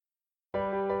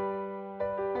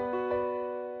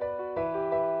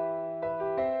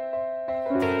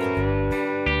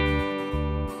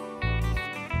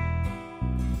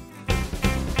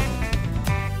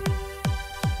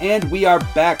And we are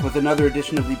back with another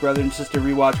edition of the Brother and Sister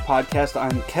Rewatch podcast.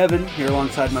 I'm Kevin, here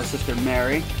alongside my sister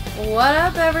Mary. What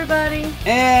up, everybody?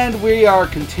 And we are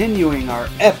continuing our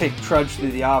epic trudge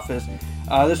through The Office.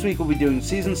 This week we'll be doing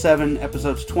Season 7,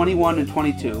 Episodes 21 and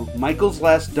 22, Michael's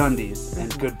Last Dundies,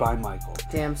 and Goodbye, Michael.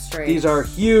 Damn straight. These are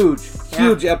huge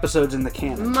episodes in the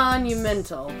canon.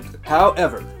 Monumental.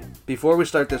 However, before we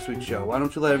start this week's show, why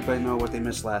don't you let everybody know what they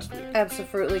missed last week?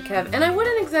 Absolutely, Kev. And I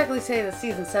wouldn't exactly say that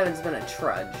Season 7's been a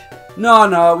trudge.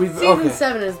 No, we've... Season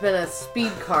 7 has been a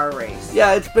speed car race.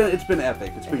 Yeah, it's been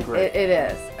epic. It's been great. It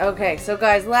is. Okay, so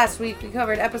guys, last week we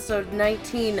covered episode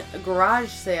 19, Garage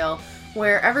Sale,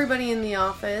 where everybody in the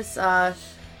office, I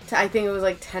think it was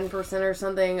like 10% or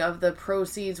something of the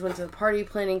proceeds went to the party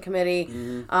planning committee.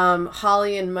 Mm-hmm.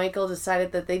 Holly and Michael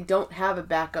decided that they don't have a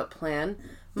backup plan.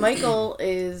 Michael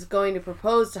is going to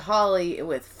propose to Holly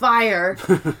with fire,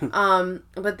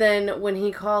 but then when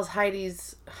he calls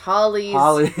Holly's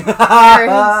parents,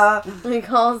 when he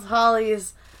calls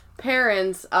Holly's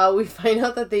parents, we find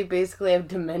out that they basically have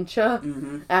dementia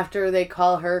after they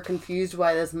call her confused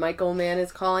why this Michael man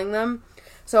is calling them.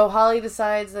 So Holly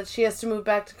decides that she has to move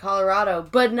back to Colorado,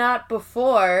 but not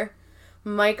before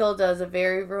Michael does a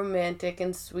very romantic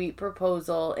and sweet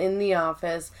proposal in the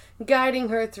office, guiding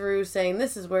her through, saying,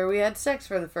 this is where we had sex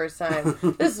for the first time.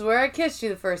 This is where I kissed you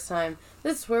the first time.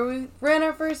 This is where we ran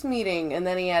our first meeting. And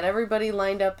then he had everybody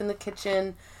lined up in the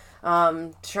kitchen,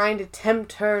 trying to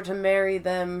tempt her to marry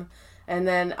them. And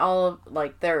then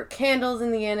there were candles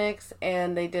in the annex,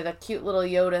 and they did a cute little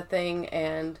Yoda thing,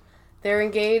 and they're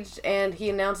engaged, and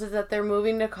he announces that they're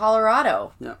moving to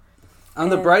Colorado. Yeah. On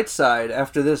the bright side,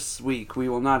 after this week, we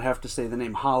will not have to say the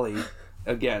name Holly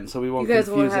again, so we won't confuse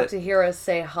it. You guys won't have to hear us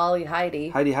say Holly Heidi.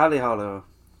 Heidi Holly Hollow.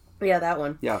 Yeah, that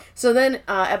one. Yeah. So then,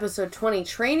 episode 20,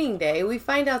 Training Day, we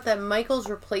find out that Michael's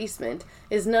replacement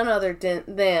is none other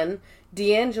than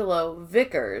D'Angelo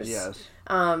Vickers. Yes.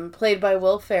 Played by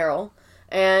Will Ferrell.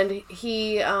 And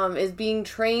he is being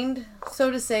trained,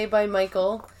 so to say, by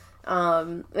Michael.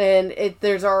 And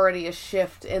there's already a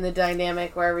shift in the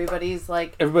dynamic where everybody's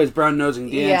brown-nosing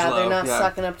D'Angelo. Yeah, they're not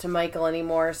sucking up to Michael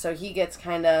anymore, so he gets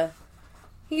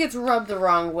rubbed the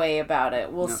wrong way about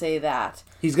it. We'll say that.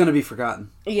 He's gonna be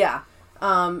forgotten. Yeah.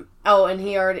 And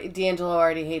D'Angelo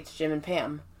already hates Jim and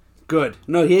Pam. Good.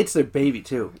 No, he hates their baby,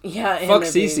 too. Yeah. Fuck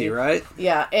Cece, right?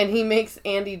 Yeah, and he makes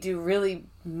Andy do really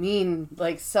mean,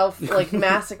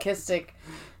 masochistic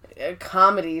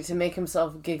comedy to make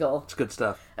himself giggle. It's good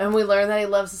stuff. And we learn that he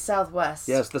loves the Southwest.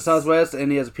 Yes, the Southwest,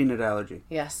 and he has a peanut allergy.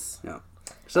 Yes. Yeah.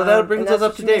 So that brings us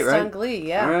up to date, right? On Glee,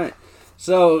 yeah. All right.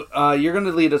 So you're going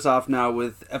to lead us off now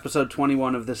with episode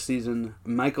 21 of this season,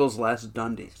 Michael's Last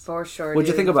Dundies. For sure. What'd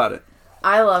you think about it?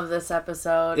 I love this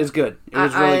episode. It's good. It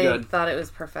was really good. I thought it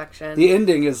was perfection. The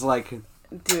ending is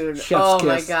dude, chef's kiss.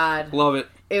 My God. Love it.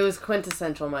 It was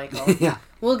quintessential Michael. Yeah.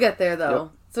 We'll get there, though.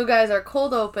 Yep. So, guys, our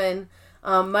cold open,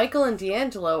 Michael and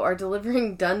D'Angelo are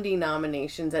delivering Dundie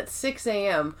nominations at 6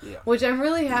 a.m., which I'm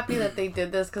really happy that they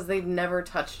did this because they've never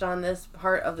touched on this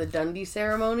part of the Dundie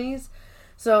ceremonies.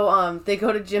 So, they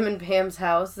go to Jim and Pam's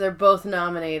house. They're both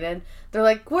nominated. They're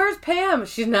like, where's Pam?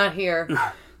 She's not here.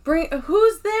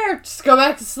 Who's there? Just go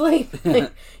back to sleep.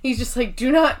 He's just like,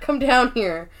 do not come down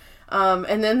here.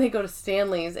 And then they go to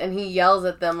Stanley's, and he yells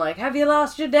at them, have you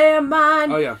lost your damn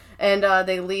mind? Oh, yeah. And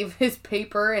they leave his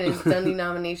paper and his Dundie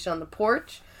nomination on the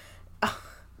porch.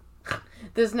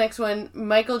 This next one,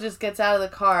 Michael just gets out of the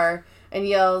car and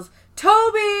yells,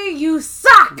 Toby, you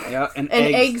suck! Yeah, and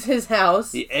eggs his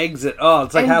house. He eggs it. Oh,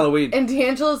 it's like Halloween. And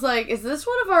D'Angelo's like, is this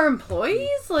one of our employees?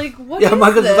 What is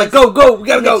Michael's this? just like, go, we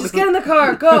gotta go. Just get in the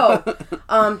car, go.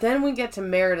 Then we get to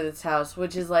Meredith's house,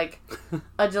 which is a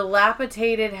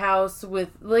dilapidated house with,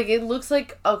 it looks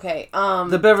like, okay.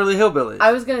 The Beverly Hillbillies.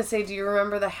 I was gonna say, do you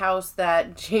remember the house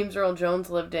that James Earl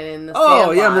Jones lived in the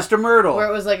Sandlot? Yeah, Mr. Myrtle. Where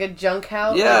it was a junk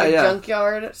house,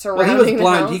 junkyard surrounding he was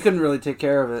blind. The house. He couldn't really take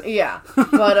care of it. Yeah,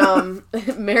 but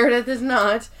Meredith is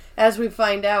not, as we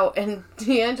find out, and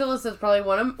D'Angelo says probably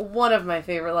one of my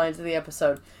favorite lines of the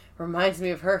episode. Reminds me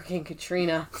of Hurricane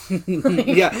Katrina.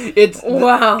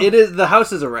 Wow. It is. The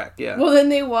house is a wreck. Yeah. Well, then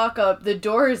they walk up. The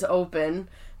door is open.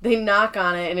 They knock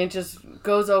on it, and it just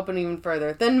goes open even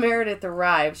further. Then Meredith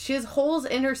arrives. She has holes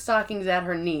in her stockings at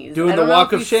her knees. Doing the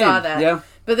walk of shame. Saw that. Yeah.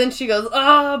 But then she goes,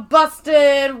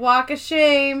 busted, walk of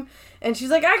shame. And she's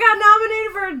like, I got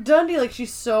nominated for a Dundie.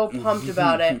 She's so pumped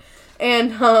about it.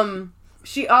 And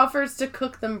she offers to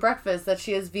cook them breakfast, that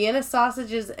she has Vienna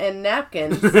sausages and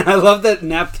napkins. I love that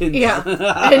napkins. Yeah.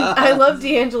 And I love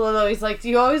D'Angelo, though. He's like, do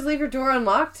you always leave your door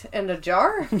unlocked and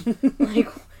ajar? Like,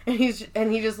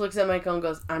 and he just looks at Michael and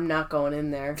goes, I'm not going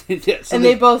in there. Yeah, so and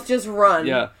they both just run.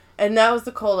 Yeah. And that was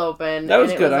the cold open. That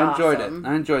was good. Was I enjoyed awesome. it.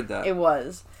 I enjoyed that. It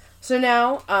was. So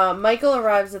now, Michael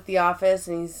arrives at the office,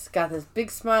 and he's got this big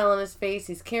smile on his face.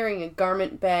 He's carrying a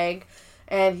garment bag.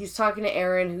 And he's talking to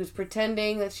Erin, who's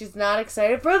pretending that she's not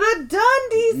excited for the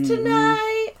Dundies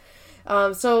tonight.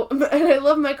 And I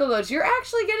love Michael goes, you're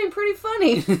actually getting pretty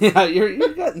funny. Yeah, you're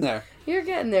getting there. You're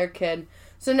getting there, kid.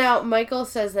 So now Michael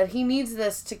says that he needs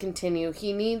this to continue.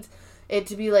 He needs it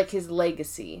to be like his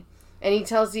legacy. And he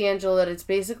tells D'Angelo that it's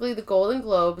basically the Golden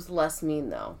Globes, less mean,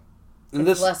 though. And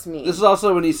it's less mean. This is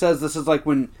also when he says this is like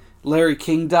when Larry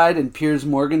King died and Piers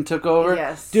Morgan took over.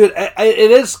 Yes. Dude,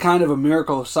 it is kind of a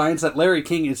miracle of science that Larry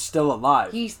King is still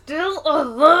alive. He's still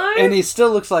alive? And he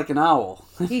still looks like an owl.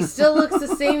 He still looks the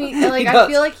same. I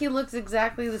feel like he looks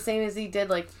exactly the same as he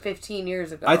did, 15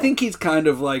 years ago. I think he's kind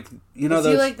of like, is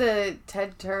he like the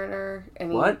Ted Turner?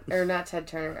 What? Or not Ted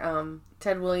Turner,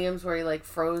 Ted Williams, where he,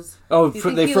 froze. Oh,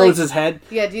 they froze his head?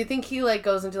 Yeah, do you think he,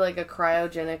 goes into, a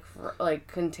cryogenic,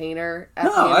 container at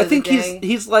No, the end I of think the day?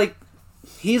 he's like...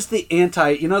 He's the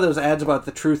those ads about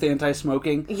the truth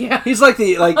anti-smoking? Yeah. He's like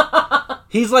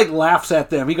he's laughs at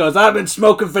them. He goes, I've been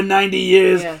smoking for 90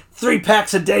 years, 3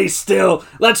 packs a day still.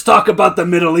 Let's talk about the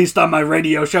Middle East on my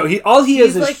radio show. He's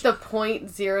like the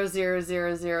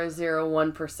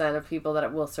 0.00001% of people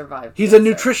that will survive. He's a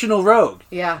nutritional rogue.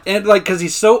 Yeah. And because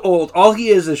he's so old, all he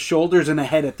is shoulders and a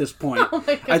head at this point. Oh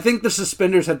my God. I think the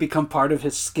suspenders have become part of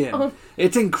his skin. Oh.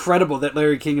 It's incredible that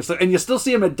Larry King is and you still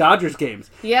see him at Dodgers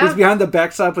games. Yeah. He's behind the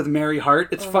backstop with Mary Hart.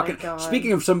 It's fucking...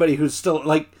 Speaking of somebody who's still,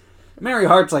 Mary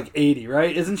Hart's 80,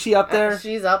 right? Isn't she up there?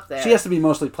 She's up there. She has to be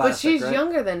mostly plastic, but she's right?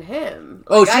 younger than him.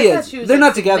 She is. They're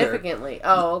not together. Significantly.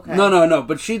 Oh, okay. No.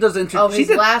 But she doesn't... his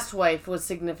last wife was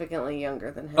significantly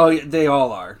younger than him. Oh, they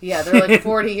all are. Yeah, they're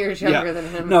 40 years younger than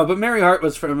him. No, but Mary Hart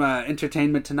was from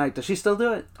Entertainment Tonight. Does she still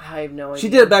do it? I have no idea. She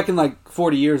did it back in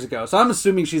 40 years ago. So I'm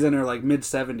assuming she's in her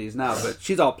mid-70s now, but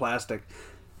she's all plastic.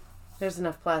 There's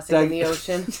enough plastic in the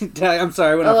ocean. I'm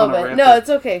sorry, I went off on a rant. No, it's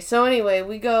okay. So anyway,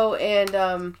 we go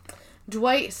and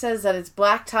Dwight says that it's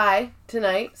black tie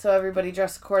tonight, so everybody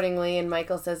dress accordingly, and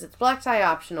Michael says it's black tie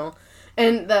optional.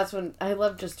 And that's when I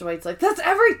love just Dwight's that's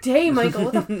every day, Michael.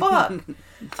 What the fuck?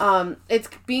 It's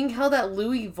being held at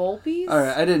Louis Volpe's. All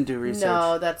right, I didn't do research.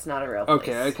 No, that's not a real place.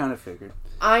 Okay, I kind of figured.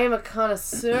 I am a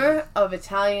connoisseur of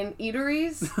Italian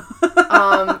eateries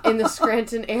in the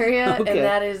Scranton area, and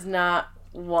that is not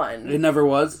one. It never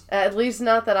was? At least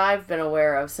not that I've been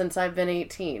aware of since I've been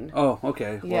 18. Oh,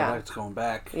 okay. Well, that's going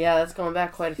back. Yeah, that's going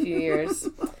back quite a few years.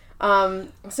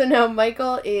 So now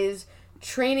Michael is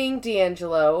training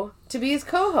D'Angelo to be his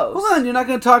co-host. Hold on, you're not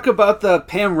going to talk about the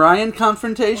Pam Ryan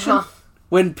confrontation?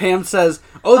 When Pam says,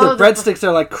 the breadsticks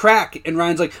are like crack, and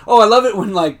Ryan's like, I love it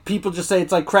when people just say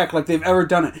it's like crack, like they've ever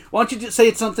done it. Why don't you just say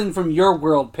it's something from your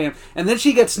world, Pam? And then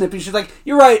she gets snippy. She's like,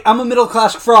 you're right, I'm a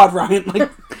middle-class fraud, Ryan. I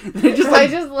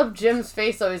just love Jim's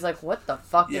face, though. He's like, what the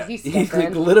fuck did he say? He's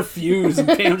lit a fuse, and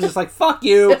Pam's just like, fuck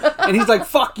you. And he's like,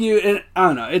 fuck you. And I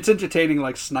don't know, it's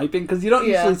entertaining, sniping, because you don't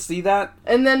usually see that.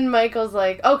 And then Michael's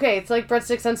like, okay, it's like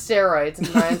breadsticks on steroids.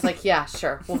 And Ryan's like, yeah,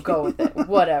 sure, we'll go with it.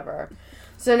 Whatever.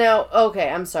 So now,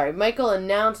 I'm sorry. Michael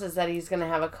announces that he's going to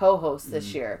have a co-host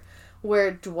this year, where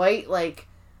Dwight,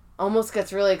 almost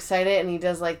gets really excited, and he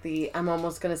does, I'm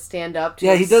almost going to stand up to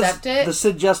accept it. The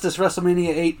Sid Justice WrestleMania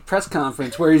 8 press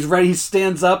conference, where he's ready, he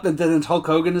stands up, and then Hulk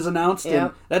Hogan is announced,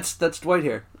 and that's Dwight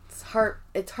here.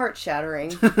 It's heart-shattering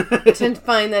to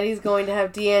find that he's going to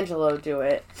have D'Angelo do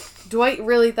it. Dwight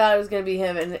really thought it was going to be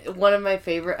him, and one of my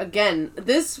favorite... Again,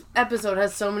 this episode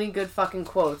has so many good fucking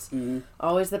quotes. Mm-hmm.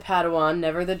 Always the Padawan,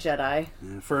 never the Jedi.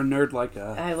 Yeah, for a nerd like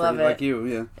like you,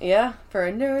 yeah. Yeah, for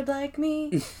a nerd like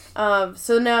me.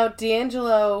 So now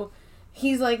D'Angelo,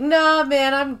 he's like, nah,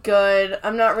 man, I'm good.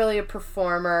 I'm not really a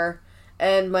performer.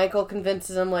 And Michael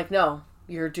convinces him, no,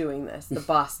 you're doing this. The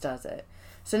boss does it.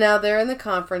 So now they're in the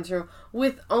conference room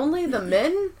with only the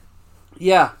men?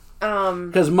 Yeah.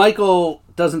 Because Michael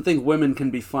doesn't think women can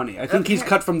be funny. I think he's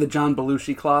cut from the John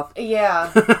Belushi cloth.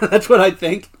 Yeah. That's what I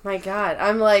think. My God.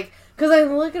 I'm like... Because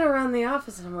I'm looking around the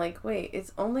office and I'm like, wait,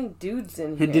 it's only dudes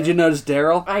in here. Did you notice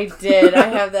Daryl? I did. I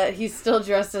have that. He's still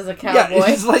dressed as a cowboy. Yeah,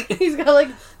 he's like... He's got, like,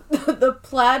 the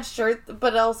plaid shirt,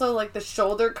 but also, like, the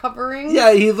shoulder covering.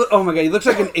 Yeah, oh my god, he looks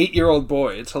like an 8-year-old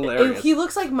boy. It's hilarious. He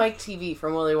looks like Mike TV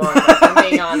from Willy Wonka, if I'm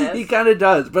being honest. He kind of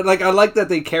does. But, like, I like that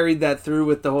they carried that through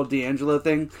with the whole D'Angelo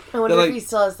thing. I wonder if he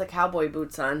still has the cowboy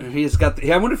boots on. He's got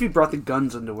I wonder if he brought the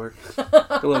guns into work.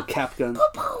 The little cap guns.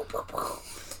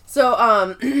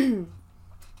 So,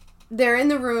 they're in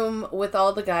the room with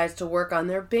all the guys to work on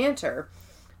their banter.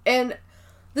 And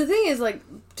the thing is, like,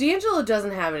 D'Angelo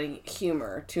doesn't have any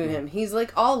humor to him. He's,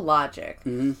 like, all logic.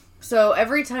 Mm-hmm. So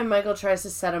every time Michael tries to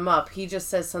set him up, he just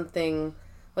says something,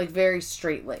 like, very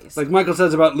straight-laced. Like Michael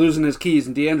says about losing his keys,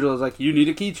 and D'Angelo's like, you need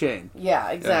a keychain.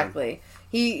 Yeah, exactly.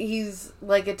 He's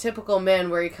like a typical man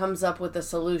where he comes up with a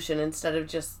solution instead of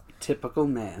just... Typical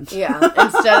man. Yeah,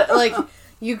 instead, like...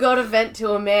 You go to vent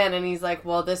to a man and he's like,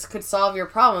 well, this could solve your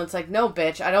problem. It's like, no,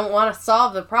 bitch, I don't want to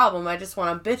solve the problem. I just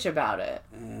want to bitch about it.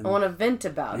 I want to vent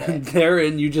about it. And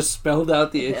therein, you just spelled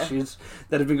out the issues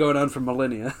that have been going on for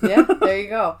millennia. Yeah, there you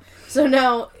go. So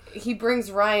now he brings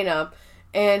Ryan up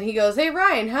and he goes, hey,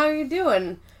 Ryan, how are you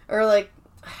doing? Or like,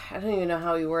 I don't even know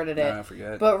how he worded it. I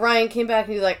forget. But Ryan came back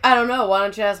and he's like, I don't know. Why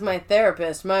don't you ask my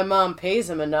therapist? My mom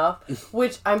pays him enough.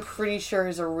 Which I'm pretty sure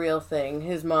is a real thing.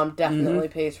 His mom definitely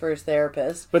pays for his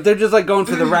therapist. But they're just like going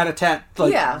for the rat-a-tat,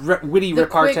 like witty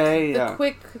repartee. The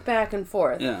quick back and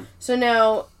forth. Yeah. So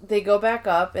now they go back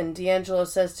up and D'Angelo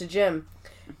says to Jim,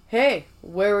 hey,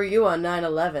 where were you on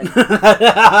 9/11?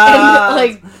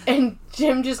 and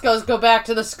Jim just goes, go back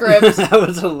to the script. That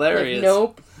was hilarious. Like,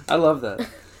 nope. I love that.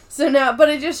 So now, but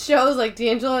it just shows, like,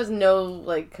 D'Angelo has no,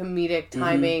 like, comedic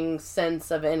timing sense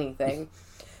of anything.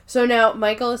 So now,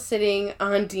 Michael is sitting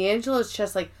on D'Angelo's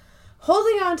chest, like,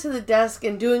 holding onto the desk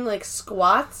and doing, like,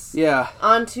 squats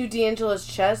onto D'Angelo's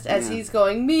chest as he's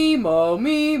going, me-mo,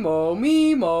 me-mo,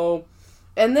 me-mo.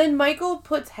 And then Michael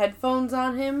puts headphones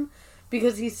on him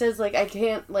because he says, like, I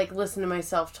can't, like, listen to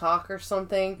myself talk or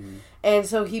something. And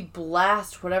so he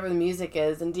blasts whatever the music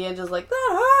is, and D'Angelo's like,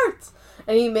 that hurts!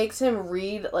 And he makes him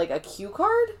read, like, a cue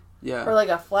card? Yeah. Or, like,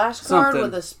 a flashcard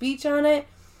with a speech on it.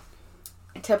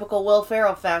 Typical Will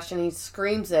Ferrell fashion, he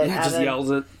screams it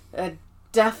yells it. A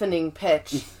deafening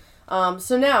pitch.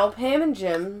 So now, Pam and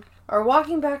Jim are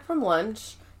walking back from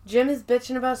lunch. Jim is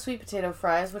bitching about sweet potato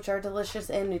fries, which are delicious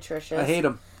and nutritious. I hate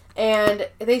them. And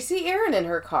they see Aaron in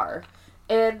her car.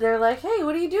 And they're like, hey,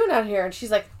 what are you doing out here? And she's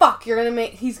like, fuck,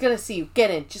 he's gonna see you. Get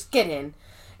in. Just get in.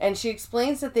 And she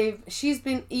explains that she's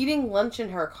been eating lunch in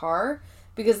her car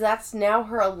because that's now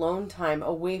her alone time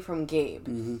away from Gabe.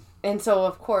 Mm-hmm. And so,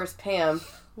 of course, Pam,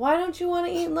 why don't you want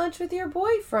to eat lunch with your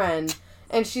boyfriend?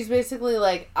 And she's basically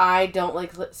like, I don't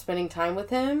like spending time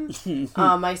with him.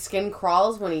 My skin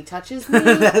crawls when he touches me.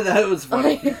 That was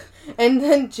funny. And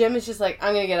then Jim is just like,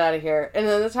 I'm going to get out of here. And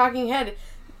then the talking head,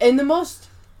 in the most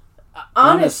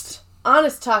honest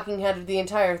talking head of the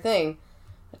entire thing,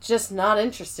 just not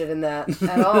interested in that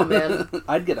at all, man.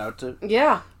 I'd get out too.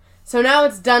 Yeah. So now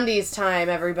it's Dundee's time,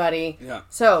 everybody. Yeah.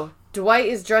 So Dwight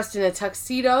is dressed in a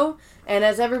tuxedo, and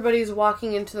as everybody's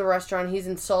walking into the restaurant, he's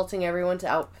insulting everyone's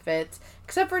outfits,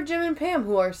 except for Jim and Pam,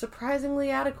 who are surprisingly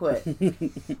adequate.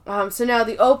 So now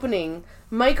the opening,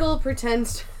 Michael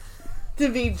pretends to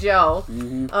be Joe.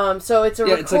 Mm-hmm. So it's a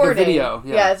recording. It's like a video.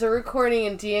 Yeah, it's a recording,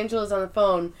 and D'Angelo's on the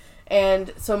phone,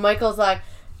 and so Michael's like,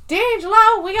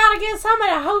 D'Angelo, we gotta get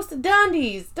somebody to host the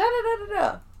Dundies.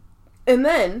 Da-da-da-da-da. And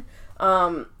then,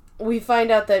 we find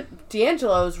out that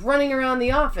D'Angelo is running around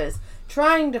the office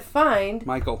trying to find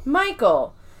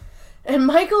Michael. And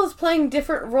Michael is playing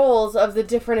different roles of the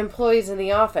different employees in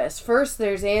the office. First,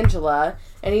 there's Angela,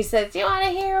 and he says, do you want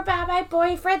to hear about my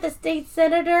boyfriend, the state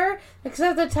senator?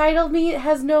 Except the title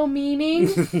has no meaning.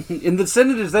 And the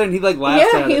senator's there, and he, like,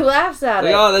 laughs at it. Yeah, he laughs at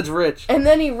it. Oh, that's rich. And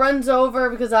then he runs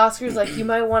over, because Oscar's like, you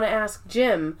might want to ask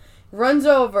Jim. Runs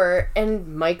over,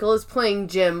 and Michael is playing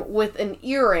Jim with an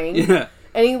earring. Yeah.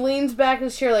 And he leans back in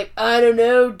his chair like, I don't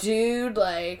know, dude,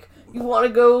 like, you want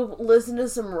to go listen to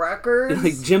some records?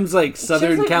 Like, Jim's like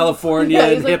Southern California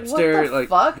and hipster. What the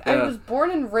fuck? Yeah. I was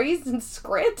born and raised in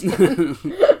Scranton.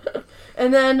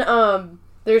 And then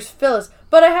there's Phyllis.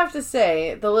 But I have to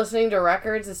say, the listening to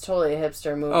records is totally a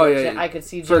hipster move. Oh, yeah. I could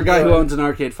see Jim for a guy who owns an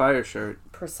Arcade Fire shirt.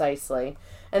 Precisely.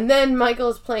 And then Michael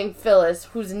is playing Phyllis,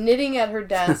 who's knitting at her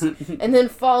desk, and then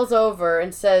falls over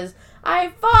and says,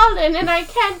 I've fallen and I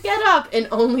can't get up. And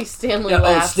only Stanley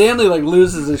laughs. Oh, Stanley, like,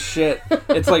 loses his shit.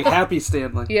 It's like Happy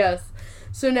Stanley. Yes.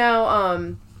 So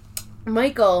now,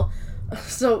 Michael,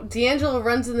 so D'Angelo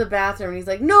runs in the bathroom and he's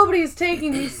like, nobody's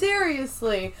taking me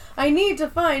seriously. I need to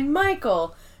find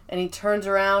Michael. And he turns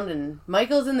around and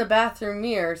Michael's in the bathroom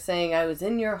mirror saying, "I was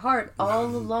in your heart all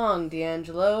along,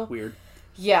 D'Angelo." Weird.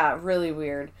 Yeah, really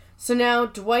weird. So now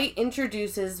Dwight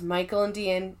introduces Michael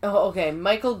and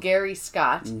Michael Gary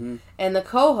Scott and the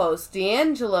co-host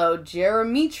D'Angelo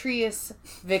Jeremetrius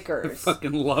Vickers. I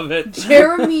fucking love it.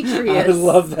 Jeremetrius. I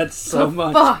love that so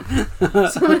much.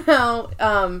 Fuck. So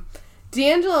now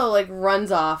D'Angelo like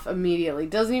runs off immediately,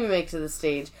 doesn't even make it to the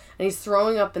stage, and he's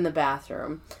throwing up in the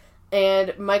bathroom.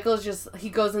 And Michael's he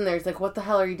goes in there, he's like, "What the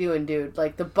hell are you doing, dude?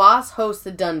 Like, the boss hosts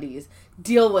the Dundies.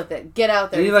 Deal with it. Get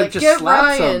out there." And he he's just "Get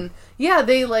slaps Ryan." him. Yeah,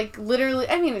 they like literally,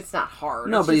 I mean, it's not hard.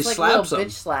 No, it's but just, he like, slaps little him.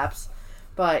 bitch slaps.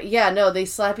 But yeah, no, they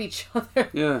slap each other.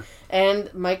 Yeah. And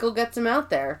Michael gets him out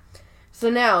there. So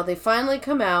now they finally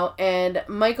come out, and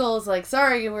Michael's like,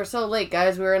 "Sorry, we're so late,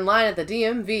 guys. We were in line at the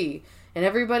DMV." And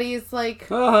everybody's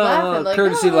like laughing, like,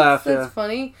 courtesy laugh. That's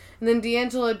funny. And then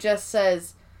D'Angelo just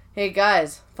says, "Hey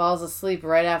guys," falls asleep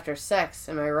right after sex.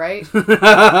 Am I right?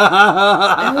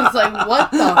 I was like,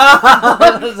 what the fuck?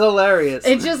 That's hilarious.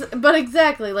 But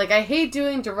exactly, like, I hate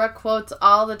doing direct quotes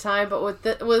all the time, but with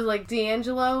like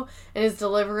D'Angelo and his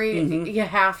delivery, you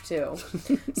have to.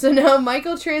 So now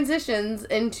Michael transitions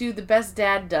into the best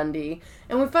dad Dundee,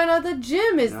 and we find out that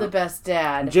Jim is the best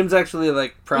dad. Jim's actually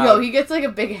like proud. Yo, he gets like a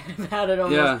big head about it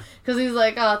almost. Yeah. Because he's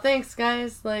like, "Oh, thanks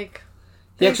guys," like...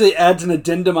 He actually adds an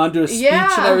addendum onto his speech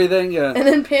and everything. Yeah. And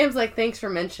then Pam's like, "Thanks for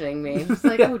mentioning me." He's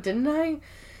like, "Oh, didn't I?"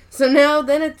 So now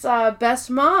then it's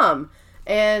Best Mom.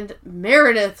 And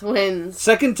Meredith wins.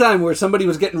 Second time where somebody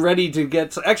was getting ready to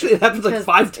get... Actually, it happens like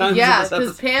 5 times in this episode. Yeah,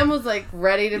 because Pam was like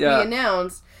ready to be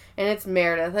announced. And it's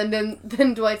Meredith. And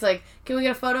then Dwight's like, "Can we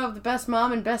get a photo of the Best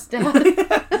Mom and Best Dad?"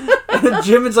 And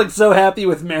Jim is like so happy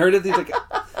with Meredith. He's like...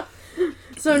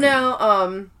 So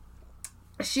now,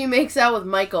 she makes out with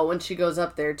Michael when she goes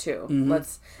up there too.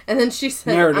 And then she says,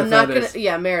 Meredith, "I'm not gonna."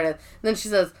 Yeah, Meredith. And then she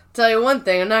says, "Tell you one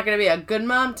thing, I'm not gonna be a good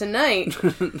mom tonight."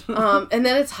 And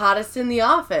then it's Hottest in the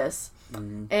Office,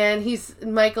 and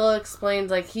Michael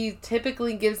explains like he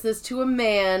typically gives this to a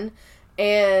man,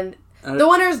 and the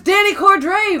winner is Danny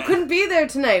Cordray, who couldn't be there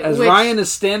tonight. As Ryan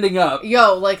is standing up,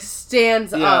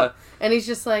 stands up, and he's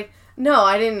just like, "No,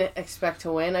 I didn't expect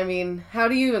to win. I mean, how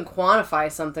do you even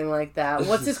quantify something like that?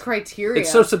 What's his criteria?"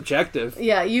 It's so subjective.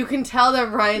 Yeah, you can tell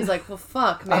that Ryan's like, "Well,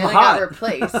 fuck, man, I got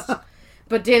replaced."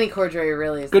 But Danny Cordray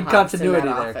really is good the hottest continuity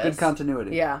in that there. office. Good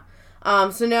continuity. Yeah.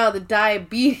 So now the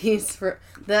diabetes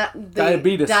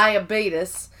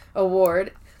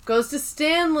award goes to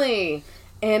Stanley.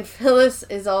 And Phyllis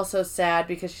is also sad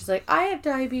because she's like, "I have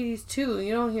diabetes too.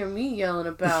 You don't hear me yelling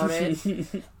about it."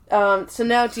 So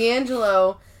now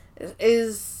D'Angelo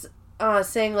is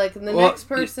saying like, the next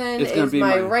person is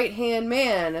my right-hand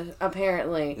man,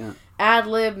 apparently. Yeah.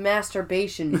 Ad-lib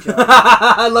masturbation joke.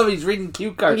 I love it. He's reading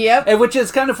cue cards. Yep. And which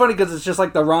is kind of funny because it's just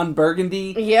like the Ron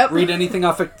Burgundy. Yep. Read anything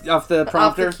off the prompter.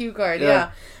 Off the cue card,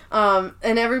 yeah.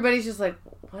 And everybody's just like,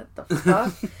 what the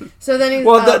fuck? So then he's...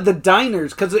 Well, the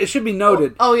diners, because it should be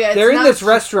noted. Oh, yeah. They're in this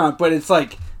restaurant, but it's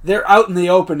like... They're out in the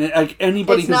open. Like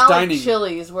anybody who's dining. It's not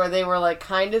like Chili's where they were like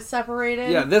kind of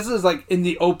separated. Yeah, this is like in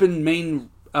the open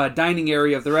main dining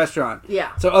area of the restaurant.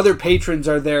 Yeah. So other patrons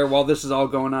are there while this is all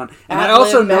going on. And I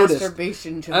also noticed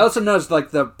like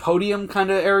the podium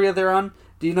kind of area they're on.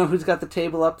 Do you know who's got the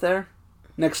table up there?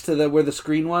 Next to where the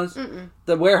screen was? Mm-mm.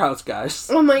 The warehouse guys.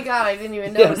 Oh my god, I didn't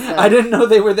even notice that. I didn't know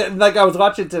they were there. Like, I was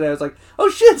watching today, I was like, oh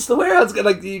shit, it's the warehouse guys.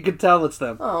 Like, you could tell it's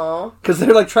them. Oh. Because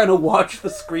they're, like, trying to watch the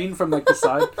screen from, like, the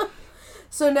side.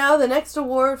 So now the next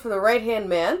award for the right-hand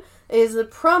man is the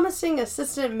Promising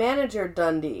Assistant Manager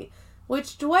Dundee,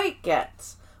 which Dwight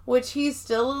gets. Which he's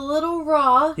still a little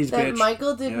raw that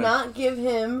Michael did not give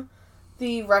him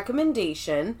the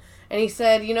recommendation. And he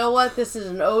said, "You know what? This is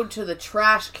an ode to the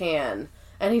trash can."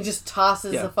 And he just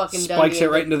tosses the fucking Dundee. Spikes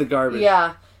it right into the garbage.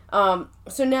 Yeah.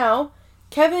 So now,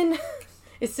 Kevin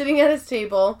is sitting at his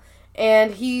table,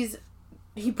 and he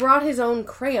brought his own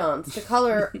crayons to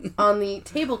color on the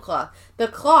tablecloth. The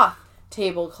cloth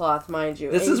tablecloth, mind you.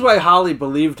 This is why Holly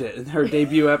believed it in her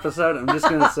debut episode, I'm just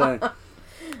going to say.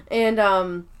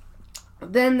 And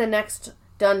then the next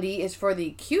Dundee is for the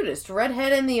cutest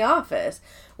redhead in the office,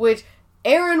 which...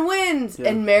 Erin wins! Yeah.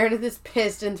 And Meredith is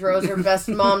pissed and throws her Best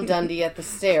Mom Dundee at the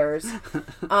stairs.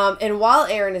 And while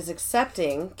Erin is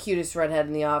accepting cutest redhead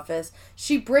in the office,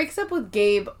 she breaks up with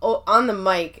Gabe on the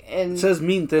mic and... says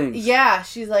mean things. Yeah,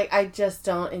 she's like, "I just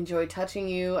don't enjoy touching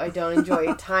you. I don't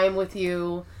enjoy time with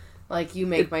you. Like, you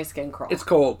make my skin crawl." It's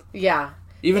cold. Yeah.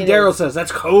 Even Daryl says,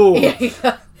 "That's cold."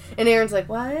 Yeah. And Erin's like,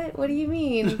 "What? What do you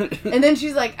mean?" And then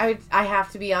she's like, I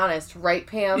have to be honest, right,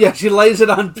 Pam?" Yeah, she lays it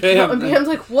on Pam. And Pam's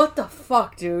like, "What the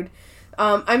fuck, dude?"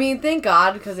 I mean, thank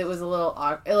God, because it was a little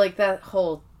awkward. Like, that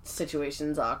whole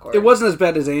situation's awkward. It wasn't as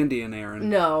bad as Andy and Aaron.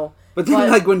 No. But then,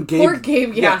 like, when Gabe... Poor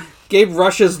Gabe, yeah. Gabe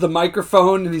rushes the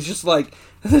microphone, and he's just like,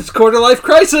 it's quarter-life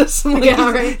crisis. Like,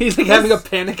 yeah, right. He's like having a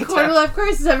panic attack. Quarter-life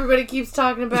crisis everybody keeps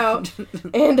talking about.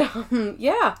 And,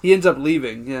 yeah. He ends up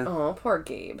leaving, yeah. Oh, poor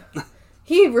Gabe.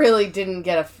 He really didn't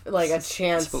get a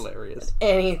chance. It's hilarious.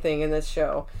 Anything in this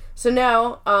show. So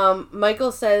now,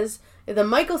 Michael says, the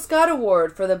Michael Scott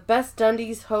Award for the Best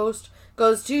Dundies host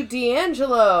goes to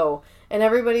D'Angelo. And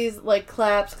everybody's, like,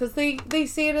 claps, because they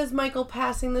see it as Michael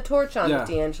passing the torch on to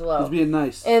D'Angelo. He's being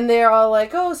nice. And they're all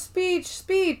like, oh, speech.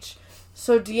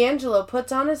 So D'Angelo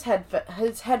puts on his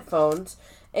headphones,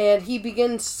 and he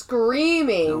begins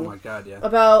screaming oh my God, yeah.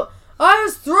 about, I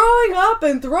was throwing up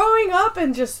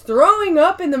and just throwing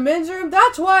up in the men's room.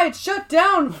 That's why it's shut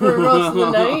down for most of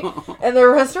the night. And the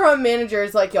restaurant manager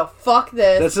is like, yo, fuck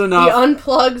this. That's enough. He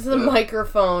unplugs the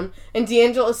microphone, and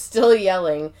D'Angelo is still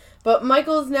yelling. But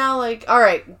Michael's now like, all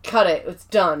right, cut it. It's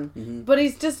done. Mm-hmm. But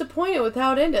he's disappointed with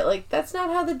how it ended. Like, that's not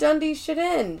how the Dundies should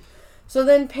end. So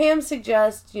then Pam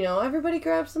suggests, everybody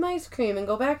grab some ice cream and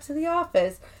go back to the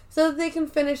office so that they can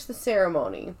finish the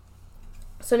ceremony.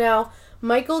 So now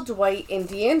Michael, Dwight, and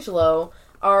D'Angelo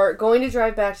are going to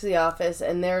drive back to the office,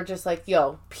 and they're just like,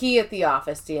 yo, pee at the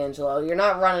office, D'Angelo. You're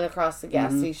not running across the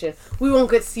gas station. We won't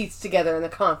get seats together in the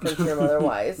conference room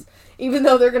otherwise, even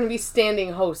though they're going to be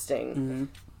standing hosting. Mm-hmm.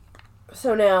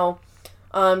 So now,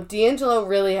 D'Angelo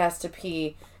really has to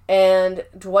pee, and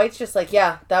Dwight's just like,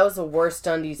 yeah, that was the worst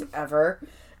Dundies ever.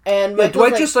 And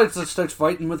Dwight just starts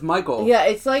fighting with Michael. Yeah,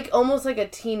 it's like almost like a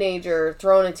teenager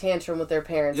throwing a tantrum with their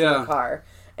parents in the car.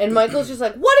 And Michael's just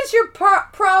like, what is your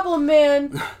problem,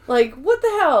 man? Like, what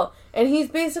the hell? And he's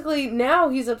basically, now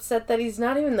he's upset that he's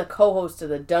not even the co-host of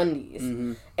the Dundies.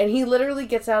 Mm-hmm. And he literally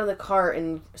gets out of the car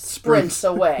and sprints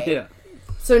away. Yeah.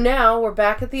 So now we're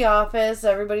back at the office.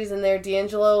 Everybody's in there.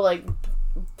 D'Angelo, like,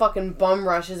 fucking bum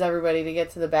rushes everybody to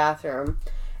get to the bathroom.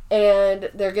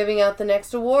 And they're giving out the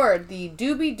next award, the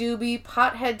Doobie Doobie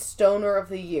Pothead Stoner of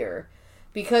the Year.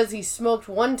 Because he smoked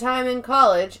one time in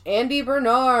college, Andy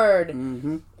Bernard.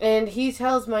 Mm-hmm. And he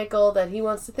tells Michael that he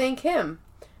wants to thank him.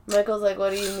 Michael's like,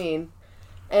 what do you mean?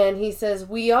 And he says,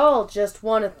 we all just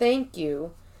want to thank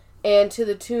you. And to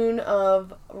the tune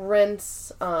of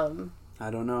Rent's... I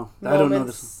don't know.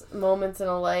 Moments in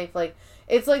a Life. Like,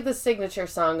 it's like the signature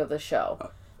song of the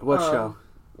show. What show?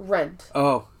 Rent.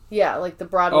 Oh. Yeah, like the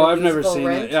Broadway musical. Oh, I've never seen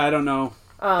Rent. it. Yeah, I don't know.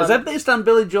 Is that based on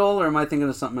Billy Joel, or am I thinking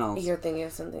of something else? You're thinking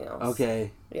of something else.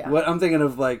 Okay. Yeah. What I'm thinking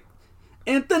of, like,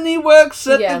 Anthony works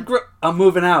at the... I'm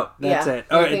moving out. That's it.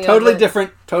 All right, totally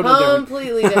different.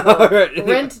 Completely different. Right.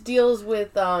 Rent deals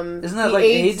with Isn't that the like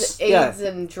AIDS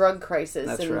and drug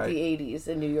crisis in the 80s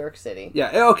in New York City.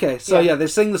 Yeah, okay. So, they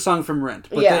sing the song from Rent,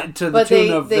 but to the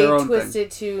tune of their own thing. They twist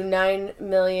it to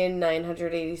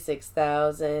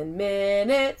 9,986,000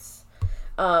 minutes.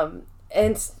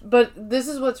 But this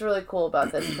is what's really cool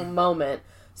about this moment.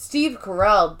 Steve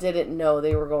Carell didn't know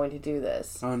they were going to do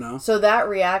this. Oh, no? So that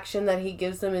reaction that he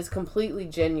gives them is completely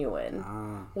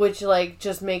genuine. Which, like,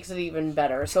 just makes it even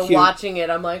better. So watching it,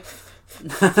 I'm like...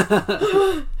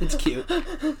 It's cute.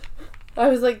 I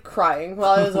was, like, crying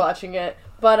while I was watching it.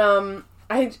 But,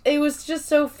 it was just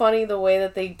so funny the way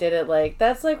that they did it. Like,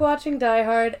 that's like watching Die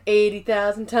Hard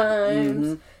 80,000 times.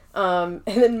 Mm-hmm. And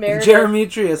then Meredith...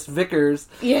 Jeremetrius Vickers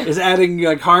is adding,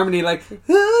 like, harmony, like, you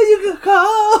can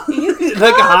call.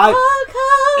 Like a high...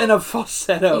 And a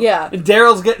falsetto. Yeah. And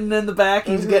Daryl's getting in the back.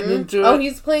 He's getting into it. Oh,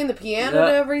 he's playing the piano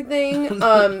and everything.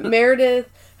 Meredith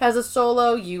has a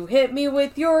solo. You hit me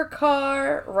with your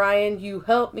car. Ryan, you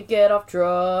helped me get off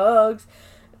drugs.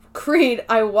 Creed,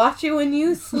 I watch you when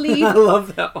you sleep. I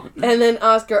love that one. And then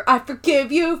Oscar, I forgive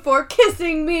you for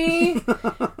kissing me.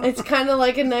 It's kind of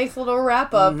like a nice little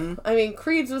wrap up. Mm-hmm. I mean,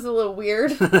 Creed's was a little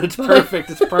weird. It's perfect.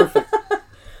 It's perfect.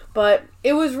 But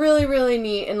it was really, really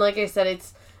neat. And like I said,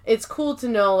 it's cool to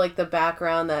know, like, the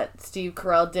background that Steve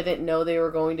Carell didn't know they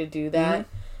were going to do that.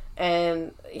 Mm-hmm.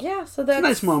 And yeah, so that's a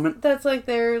nice moment. That's like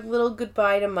their little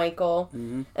goodbye to Michael.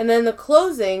 Mm-hmm. And then the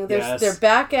closing, they're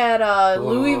back at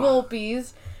Louis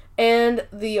Volpe's. And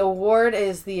the award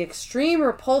is the Extreme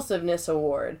Repulsiveness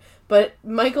Award. But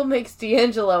Michael makes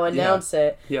D'Angelo announce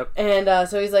it. Yep. And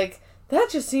so he's like, that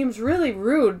just seems really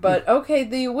rude. But okay,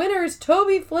 the winner is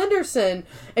Toby Flenderson.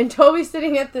 And Toby's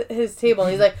sitting at his table.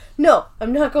 And he's like, no,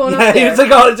 I'm not going up there. He's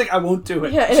like, I won't do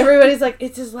it. Yeah, and everybody's like,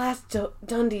 it's his last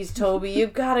Dundies, Toby. You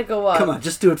gotta go up. Come on,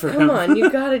 just do it for him. Come on, you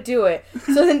gotta do it.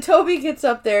 So then Toby gets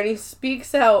up there and he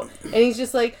speaks out. And he's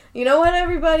just like, you know what,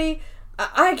 everybody?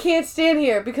 I can't stand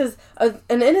here because an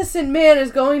innocent man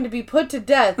is going to be put to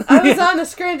death. I was on the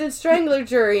Scranton Strangler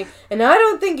jury, and I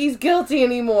don't think he's guilty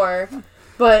anymore.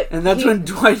 And that's when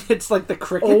Dwight hits, like, the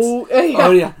crickets. Oh, yeah.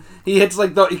 Oh, yeah. He hits,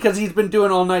 like, because he's been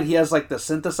doing all night, he has, like, the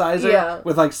synthesizer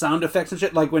with, like, sound effects and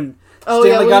shit. Like, when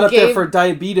Stanley got up there for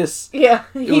diabetes. Yeah,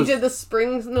 he did the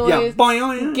springs noise.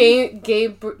 Yeah.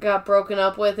 Gabe got broken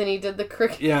up with, and he did the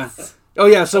crickets. Yeah. Oh,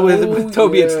 yeah, so with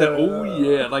Toby, it's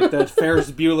the, like that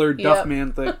Ferris Bueller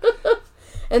Duffman thing.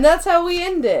 And that's how we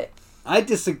end it. I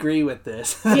disagree with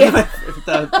this. Yeah.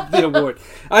 the award.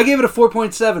 I gave it a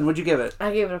 4.7. What'd you give it?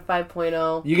 I gave it a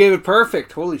 5.0. You gave it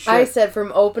perfect. Holy shit. I said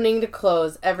from opening to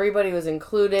close, everybody was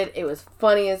included. It was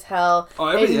funny as hell.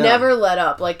 It never let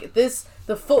up. Like,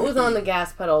 the foot was on the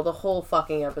gas pedal the whole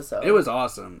fucking episode. It was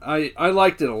awesome. I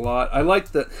liked it a lot. I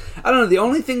liked the... I don't know, the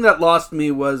only thing that lost me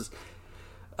was...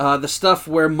 the stuff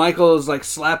where Michael is, like,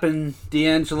 slapping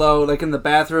D'Angelo, like, in the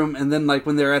bathroom, and then, like,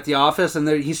 when they're at the office, and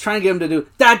he's trying to get him to do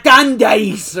 "da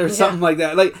Dundays" or something like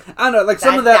that. Like, I don't know, like,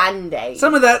 some of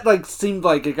that, like, seemed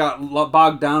like it got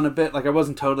bogged down a bit. Like, I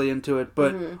wasn't totally into it,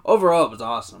 but overall, it was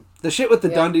awesome. The shit with the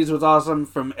Dundies was awesome,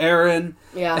 from Aaron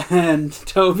and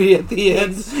Toby at the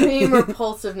end. Extreme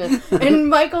repulsiveness. And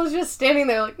Michael's just standing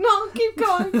there like, no, keep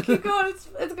going,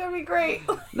 it's gonna be great.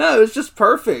 No, it was just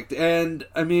perfect, and,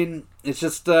 I mean... It's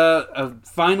just a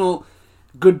final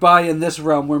goodbye in this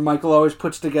realm where Michael always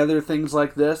puts together things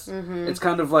like this. Mm-hmm. It's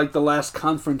kind of like the last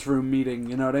conference room meeting,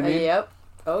 you know what I mean? Yep.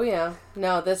 Oh, yeah.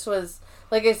 No, this was,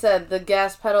 like I said, the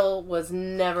gas pedal was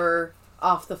never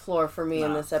off the floor for me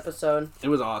in this episode. It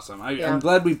was awesome. I'm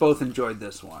glad we both enjoyed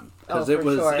this one. Because it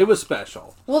was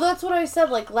special. Well, that's what I said,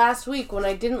 like, last week when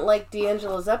I didn't like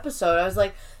D'Angelo's episode. I was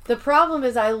like, the problem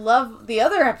is I love the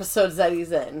other episodes that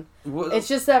he's in. Well, it's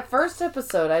just that first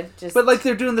episode, But, like,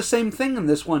 they're doing the same thing in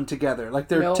this one together. Like,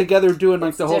 they're together doing,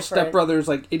 like, the whole Step Brothers,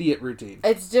 like, idiot routine.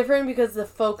 It's different because the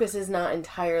focus is not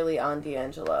entirely on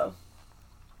D'Angelo.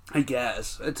 I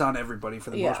guess. It's on everybody for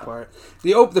the most part.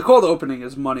 The cold opening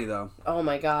is money, though. Oh,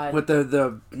 my God. With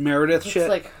the Meredith shit. It's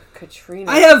like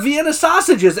Katrina. I have Vienna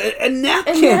sausages and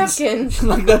napkins.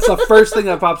 Like, that's the first thing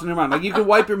that pops in your mind. Like, you can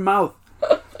wipe your mouth.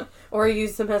 Or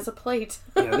use them as a plate.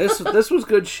 Yeah, this was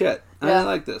good shit. I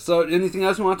like this. So, anything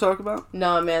else you want to talk about?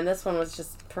 No, man, this one was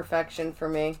just perfection for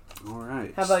me. All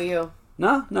right. How about you?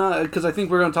 No, because I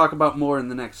think we're going to talk about more in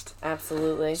the next.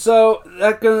 Absolutely. So,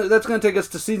 that's going to take us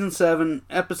to Season 7,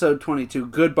 Episode 22,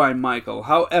 Goodbye, Michael.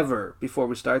 However, before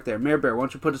we start there, Mayor Bear, why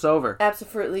don't you put us over?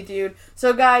 Absolutely, dude.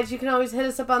 So, guys, you can always hit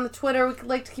us up on the Twitter. We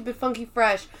like to keep it funky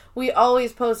fresh. We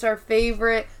always post our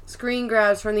favorite screen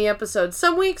grabs from the episode.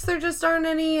 Some weeks there just aren't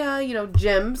any,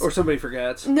 gems. Or somebody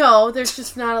forgets. No, there's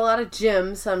just not a lot of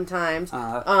gems sometimes.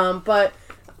 But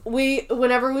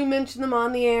whenever we mention them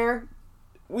on the air...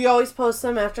 We always post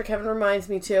them after Kevin reminds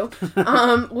me to.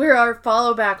 We're our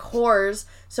follow back whores.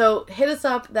 So hit us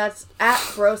up. That's at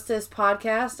Brostis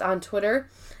Podcast on Twitter.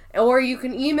 Or you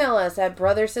can email us at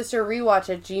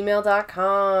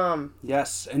brothersisterrewatch@gmail.com.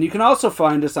 Yes. And you can also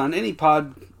find us on any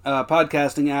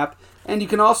podcasting app. And you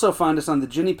can also find us on the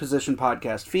Ginny Position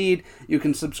podcast feed. You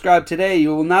can subscribe today.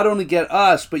 You will not only get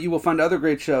us, but you will find other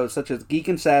great shows such as Geek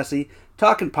and Sassy,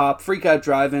 Talkin' Pop, Freak Out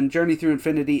Drive-In, Journey Through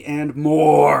Infinity, and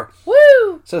more.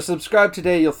 Woo! So subscribe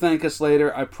today. You'll thank us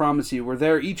later. I promise you. We're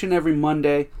there each and every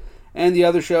Monday. And the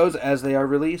other shows, as they are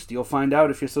released, you'll find out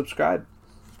if you subscribe.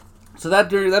 So that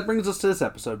brings us to this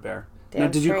episode, Bear. Now,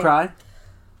 did you cry?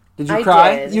 Did you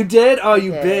cry? Did. You did? Oh,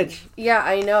 you bitch. Yeah,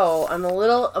 I know. I'm a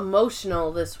little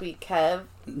emotional this week, Kev.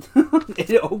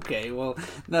 Okay, well,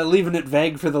 now leaving it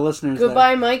vague for the listeners.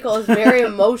 Goodbye, Michael is very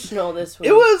emotional this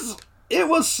week. It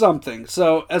was something.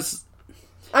 So,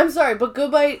 I'm sorry, but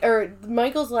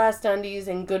Michael's Last Undies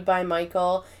and Goodbye,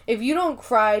 Michael, if you don't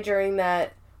cry during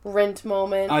that Rent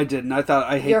moment... I didn't. I hate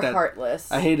that. You're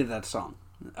heartless. I hated that song.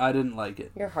 I didn't like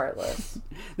it. You're heartless.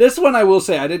 This one, I will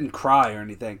say, I didn't cry or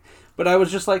anything. But I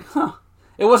was just like, huh.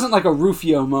 It wasn't like a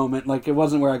Rufio moment. Like, it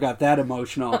wasn't where I got that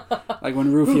emotional. Like,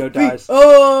 when Rufio dies.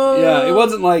 Oh! Yeah, it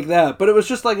wasn't like that. But it was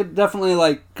just like, definitely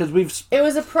like, because It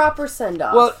was a proper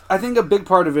send-off. Well, I think a big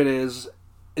part of it is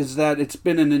that it's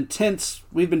been an intense...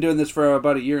 We've been doing this for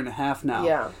about 1.5 years now.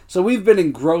 Yeah. So we've been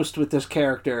engrossed with this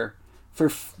character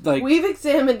for, like... We've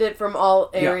examined it from all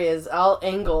areas, all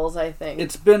angles, I think.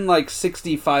 It's been like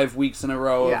 65 weeks in a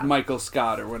row of Michael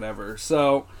Scott or whatever.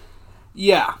 So...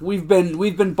 Yeah, we've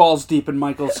been balls deep in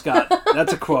Michael Scott.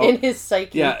 That's a quote. In his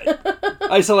psyche. Yeah,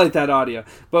 isolate that audio.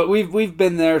 But we've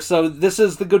been there. So this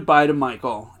is the goodbye to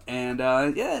Michael, and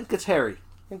it gets hairy.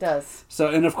 It does. So,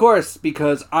 and of course,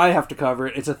 because I have to cover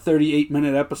it, it's a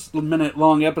 38-minute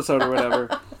long episode or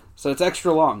whatever. So it's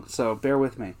extra long. So bear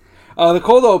with me. The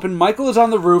cold open. Michael is on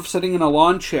the roof, sitting in a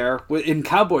lawn chair in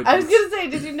cowboy boots. I was gonna say,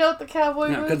 did you note the cowboy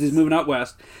boots? Yeah, because he's moving out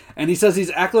west. And he says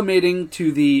he's acclimating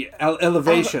to the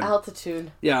elevation.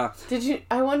 Altitude. Yeah.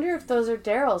 I wonder if those are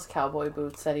Daryl's cowboy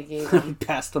boots that he gave him. He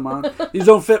passed them on. These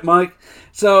don't fit, Mike.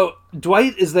 So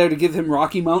Dwight is there to give him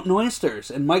Rocky Mountain oysters.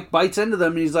 And Mike bites into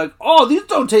them and he's like, oh, these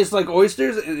don't taste like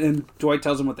oysters. And Dwight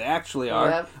tells him what they actually are.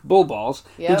 Yep. Bull balls.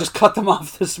 Yep. He just cut them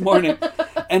off this morning.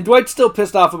 And Dwight's still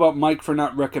pissed off about Mike for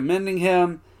not recommending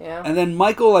him. Yeah. And then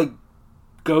Michael, like,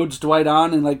 goads Dwight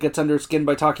on and, like, gets under his skin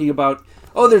by talking about,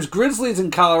 oh, there's grizzlies in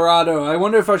Colorado. I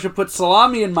wonder if I should put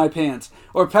salami in my pants.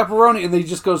 Or pepperoni. And then he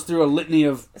just goes through a litiny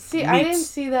of meats. I didn't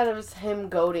see that it was him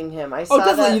goading him. I saw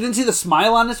definitely. You didn't see the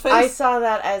smile on his face? I saw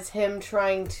that as him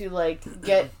trying to, like,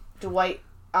 get Dwight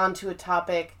onto a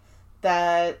topic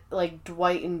that, like,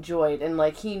 Dwight enjoyed. And,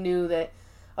 like, he knew that,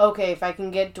 okay, if I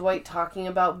can get Dwight talking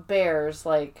about bears,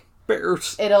 like...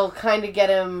 Bears. It'll kind of get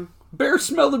him... Bears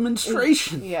smell the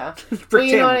menstruation. Yeah. But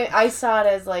you know what I saw it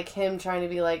as, like, him trying to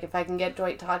be like, if I can get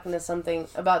Dwight talking to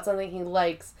about something he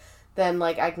likes, then,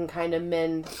 like, I can kind of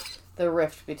mend the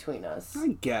rift between us.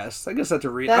 I guess that's a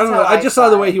reason. That's I don't know. I just saw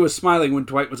the way he was smiling when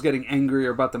Dwight was getting angrier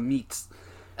about the meats.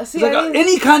 See, he's like,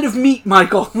 any kind of meat,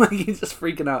 Michael. Like, he's just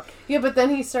freaking out. Yeah, but then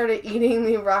he started eating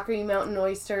the Rocky Mountain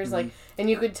oysters, like, and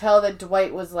you could tell that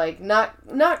Dwight was, like, not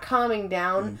calming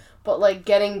down, but, like,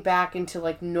 getting back into,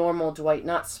 like, normal Dwight,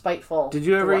 not spiteful. Did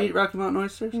you ever Dwight. eat Rocky Mountain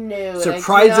oysters? No.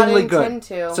 Surprisingly I do not intend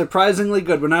to. Surprisingly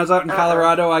good. When I was out in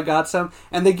Colorado, I got some,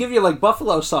 and they give you, like,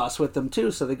 buffalo sauce with them, too,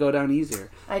 so they go down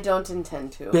easier. I don't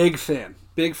intend to. Big fan.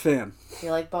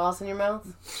 You like balls in your mouth?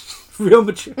 Real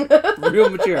mature.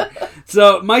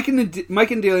 So Mike and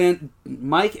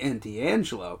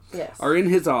D'Angelo are in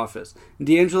his office.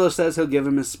 D'Angelo says he'll give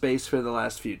him his space for the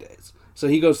last few days. So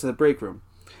he goes to the break room.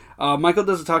 Michael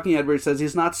does a talking head where he says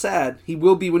he's not sad. He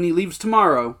will be when he leaves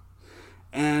tomorrow.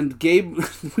 And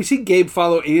we see Gabe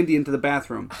follow Andy into the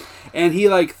bathroom. And he,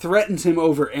 like, threatens him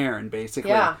over Aaron,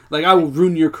 basically. Yeah. Like, I will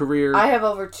ruin your career. I have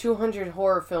over 200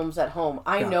 horror films at home.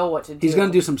 I know what to do. He's going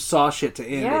to do some Saw shit to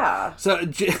Andy. Yeah. So,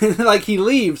 like, he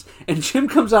leaves, and Jim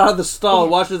comes out of the stall,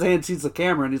 washes his hands, sees the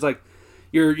camera, and he's like,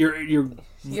 You're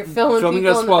filming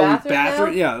us while in the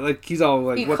bathroom now? Yeah, like, he's all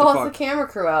like, he what the fuck? calls the camera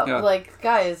crew out. Yeah. Like,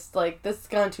 guys, like, this has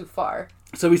gone too far.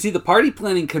 So we see the party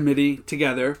planning committee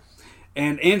together,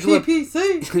 and Angela,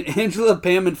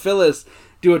 Pam, and Phyllis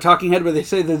do a talking head where they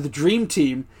say they're the dream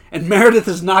team, and Meredith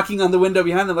is knocking on the window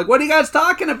behind them like, what are you guys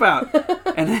talking about?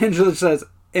 And Angela says,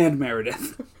 and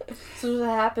Meredith. So what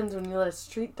happens when you let a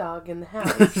street dog in the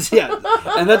house. Yeah,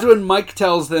 and that's when Mike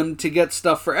tells them to get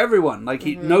stuff for everyone. Like,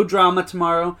 no drama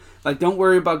tomorrow. Like, don't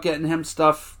worry about getting him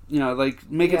stuff. You know, like,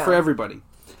 make it for everybody.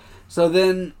 So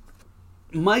then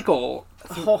Michael...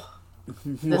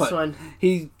 This one.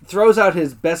 He throws out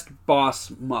his Best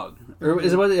Boss mug. Or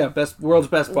is it what? Yeah, World's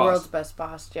Best Boss. World's Best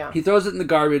Boss, yeah. He throws it in the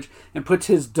garbage and puts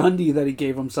his Dundee that he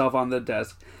gave himself on the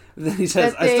desk. Then he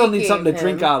says, I still need something to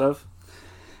drink out of.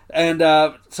 And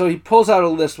so he pulls out a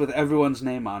list with everyone's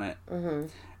name on it. Mm-hmm.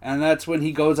 And that's when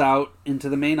he goes out into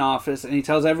the main office and he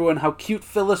tells everyone how cute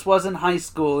Phyllis was in high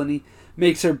school, and he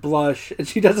makes her blush. And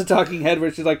she does a talking head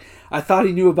where she's like, I thought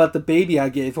he knew about the baby I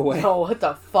gave away. Oh, what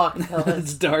the fuck, Phyllis?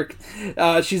 It's dark.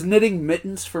 She's knitting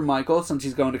mittens for Michael since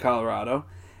he's going to Colorado.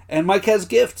 And Mike has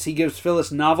gifts. He gives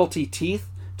Phyllis novelty teeth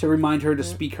to remind her to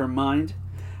speak her mind.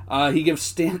 He gives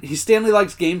Stanley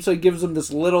likes games, so he gives him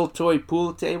this little toy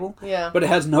pool table. Yeah. But it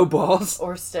has no balls.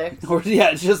 Or sticks.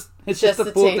 It's just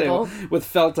a pool table with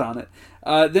felt on it.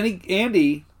 Then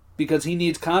Andy, because he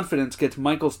needs confidence, gets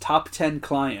Michael's top 10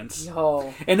 clients.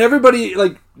 Yo. And everybody,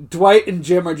 like, Dwight and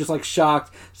Jim are just, like,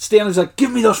 shocked. Stanley's like,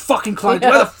 give me those fucking clients. Yeah.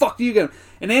 Why the fuck do you get them?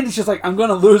 And Andy's just like, I'm going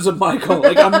to lose them, Michael.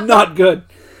 Like, I'm not good.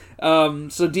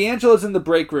 So D'Angelo's in the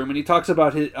break room, and he talks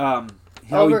about his...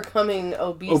 overcoming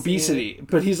obesity.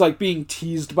 But he's, like, being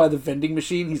teased by the vending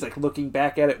machine. He's, like, looking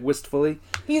back at it wistfully.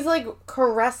 He's, like,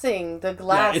 caressing the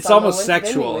glass. Yeah, it's almost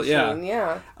sexual,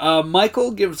 yeah.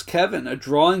 Michael gives Kevin a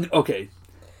drawing... Okay.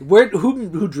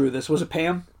 Who drew this? Was it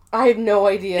Pam? I have no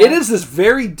idea. It is this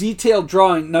very detailed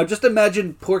drawing. Now, just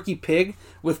imagine Porky Pig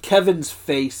with Kevin's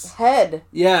face. Head.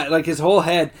 Yeah, like his whole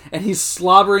head. And he's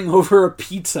slobbering over a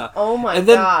pizza. Oh, my God. And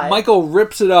then Michael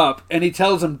rips it up, and he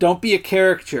tells him, don't be a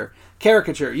caricature.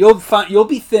 You'll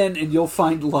be thin, and you'll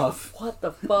find love. What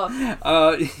the fuck?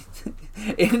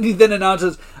 Andy then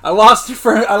announces, I lost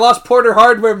Porter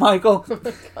Hardware, Michael. Oh,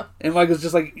 my God. And Michael's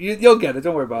just like, you'll get it.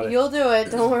 Don't worry about it. You'll do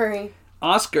it. Don't worry.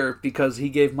 Oscar, because he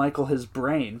gave Michael his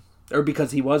brain, or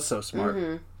because he was so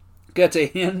smart, gets a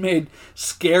handmade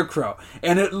scarecrow.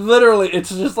 And it's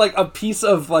just like a piece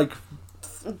of, like,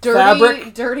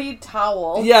 fabric. Dirty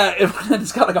towel. Yeah, and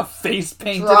it's got like a face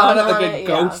painted on it, like a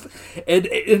ghost. Yeah.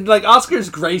 And like Oscar's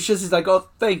gracious. He's like, "Oh,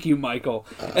 thank you, Michael."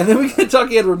 And then we get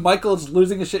talking where Michael is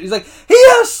losing his shit. He's like, "He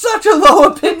has such a low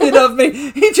opinion of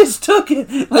me. He just took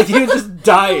it." Like he was just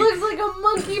dying. It looks like a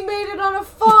monkey made it on a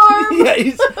farm. Yeah,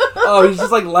 he's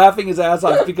just like laughing his ass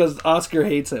off because Oscar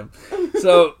hates him.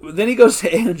 So then he goes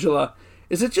to Angela.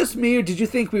 Is it just me, or did you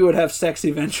think we would have sex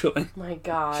eventually? My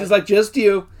God. She's like, just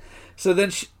you. So then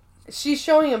she's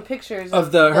showing him pictures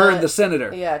of her and the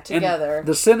senator. Yeah, together. And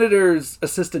the senator's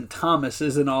assistant Thomas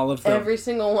is in all of them. Every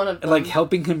single one of them. Like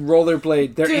helping him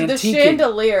rollerblade. They're Dude, antiquing. the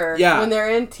chandelier. Yeah. When they're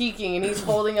antiquing and he's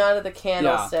holding onto the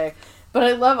candlestick. Yeah. But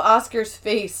I love Oscar's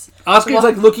face. Oscar's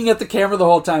like looking at the camera the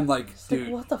whole time, like, dude.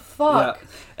 Like, what the fuck?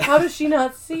 Yeah. How does she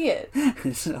not see it?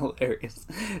 It's hilarious.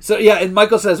 So yeah, and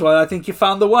Michael says, "Well, I think you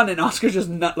found the one," and Oscar just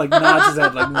nods his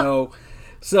head like, "No."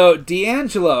 So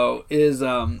D'Angelo is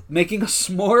making a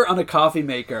s'more on a coffee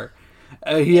maker.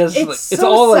 He has it's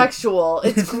all sexual.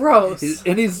 It's gross.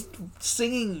 And he's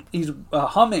singing. He's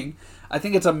humming. I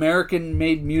think it's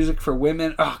American-made music for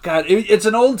women. Oh God, it's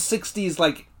an old '60s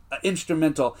like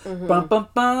instrumental.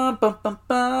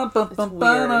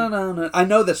 I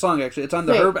know this song actually. It's on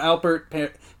the Herb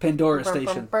Alpert Pandora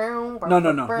station. No,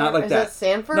 not like that. Is it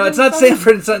Sanford? No, it's not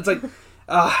Sanford and Son. It's like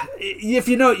if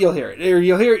you know it, you'll hear it, or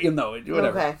you'll hear it, you'll know it.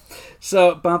 Whatever. Okay.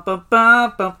 So all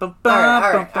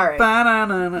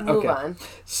right. Move on.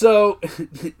 So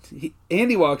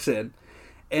Andy walks in,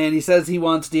 and he says he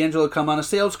wants D'Angelo to come on a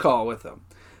sales call with him.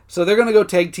 So they're going to go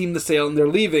tag team the sale, and they're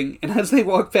leaving. And as they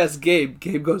walk past Gabe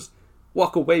goes,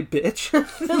 "Walk away, bitch."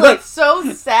 like so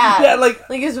sad. Yeah, like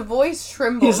his voice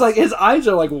trembles. He's like, his eyes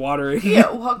are like watering. Yeah,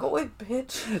 walk away,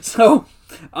 bitch. So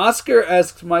Oscar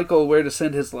asks Michael where to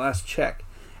send his last check.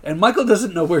 And Michael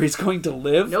doesn't know where he's going to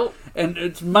live. Nope. And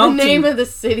it's Mountain... The name of the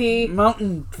city...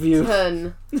 Mountain View.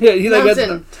 Ton. Yeah, he like...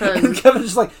 Ton. And Kevin's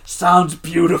just like, sounds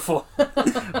beautiful.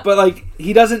 But like,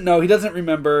 he doesn't know. He doesn't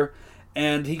remember.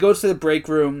 And he goes to the break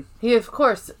room. He, of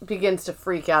course, begins to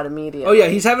freak out immediately. Oh, yeah.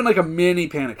 He's having like a mini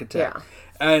panic attack. Yeah.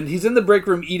 And he's in the break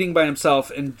room eating by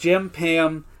himself. And Jim,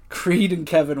 Pam, Creed, and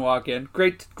Kevin walk in.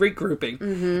 Great grouping.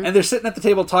 Mm-hmm. And they're sitting at the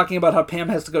table talking about how Pam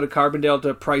has to go to Carbondale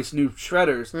to price new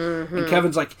shredders. Mm-hmm. And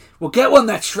Kevin's like, well, get one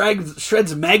that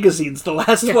shreds magazines. The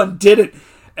last one didn't.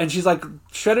 And she's like,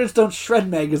 shredders don't shred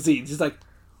magazines. He's like,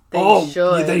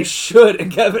 they should.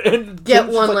 And Kevin... Get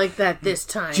one like that this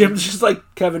time. Jim's just like,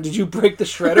 Kevin, did you break the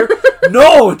shredder?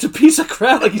 No, it's a piece of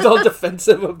crap. Like, he's all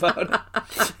defensive about it.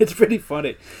 It's pretty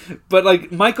funny. But,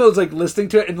 like, Michael's, like, listening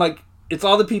to it, and, like, it's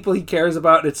all the people he cares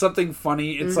about, and it's something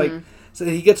funny. It's, like... So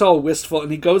he gets all wistful,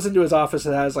 and he goes into his office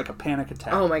and has, like, a panic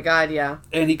attack. Oh, my God, yeah.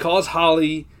 And he calls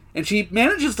Holly, and she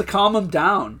manages to calm him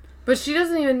down. But she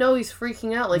doesn't even know he's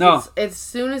freaking out. Like, no. As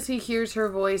soon as he hears her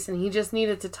voice, and he just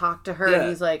needed to talk to her, and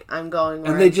he's like, I'm going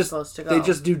where I'm supposed to go. They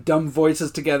just do dumb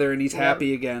voices together, and he's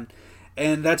happy again.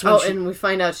 And that's when and we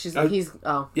find out she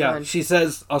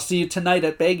says, I'll see you tonight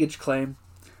at baggage claim.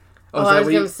 I was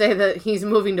going to say that he's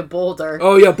moving to Boulder.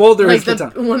 Oh, yeah, Boulder is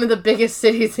one of the biggest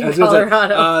cities in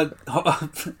Colorado.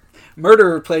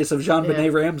 Murder place of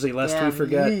Jean-Benet Ramsey, lest we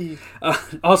forget.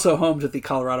 Also home to the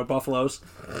Colorado Buffaloes.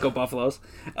 Go Buffaloes.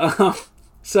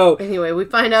 So anyway, we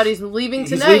find out he's leaving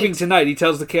tonight. He's leaving tonight. He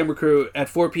tells the camera crew at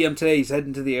 4 p.m. today he's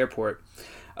heading to the airport.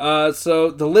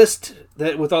 So the list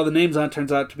that with all the names on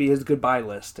turns out to be his goodbye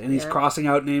list. And he's crossing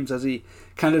out names as he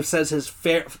kind of says his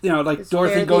like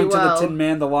Dorothy going to the Tin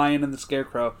Man, the Lion, and the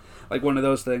Scarecrow. Like one of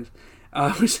those things.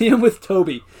 We see him with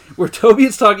Toby, where Toby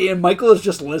is talking and Michael is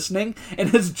just listening, and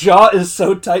his jaw is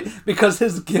so tight because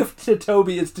his gift to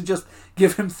Toby is to just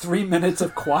give him 3 minutes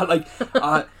of quiet. Like,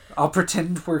 I'll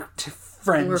pretend we're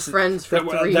friends. We're friends for 3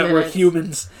 minutes. That we're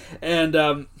humans.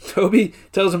 And Toby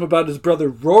tells him about his brother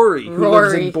Rory, who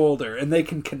lives in Boulder, and they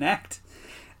can connect.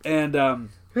 And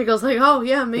Michael's like, oh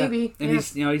yeah, maybe. Yeah.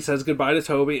 And he says goodbye to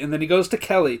Toby, and then he goes to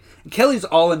Kelly, and Kelly's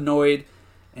all annoyed,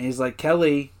 and he's like,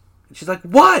 Kelly. She's like,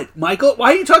 what, Michael?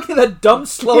 Why are you talking in that dumb,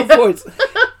 slow voice?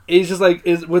 He's just like,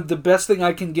 would the best thing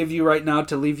I can give you right now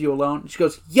to leave you alone? She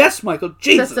goes, yes, Michael,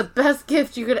 Jesus. That's the best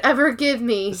gift you could ever give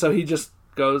me. So he just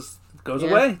goes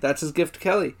away. That's his gift to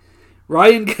Kelly.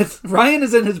 Ryan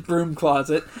is in his broom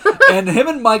closet, and him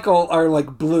and Michael are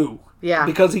like blue. Yeah.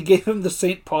 Because he gave him the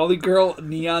St. Pauli girl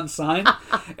neon sign,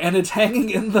 and it's hanging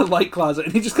in the light closet.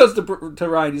 And he just goes to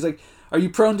Ryan. He's like, are you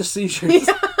prone to seizures?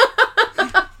 Yeah.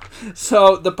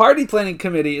 So, the party planning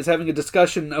committee is having a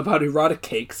discussion about erotic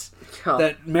cakes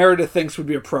that Meredith thinks would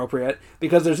be appropriate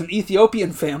because there's an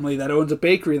Ethiopian family that owns a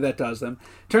bakery that does them.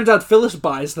 Turns out Phyllis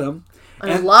buys them,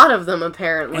 A lot of them,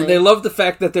 apparently. And they love the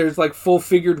fact that there's, like,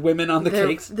 full-figured women on the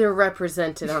cakes. They're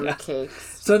represented on the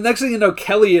cakes. So next thing you know,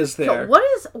 Kelly is there.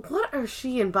 So what are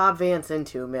she and Bob Vance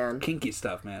into, man? Kinky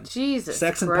stuff, man. Jesus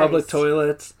Sex Christ. in public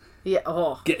toilets. Yeah,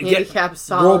 handicap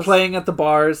stalls. Role-playing at the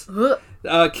bars.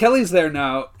 Kelly's there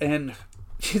now, and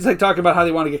she's, like, talking about how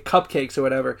they want to get cupcakes or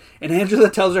whatever. And Angela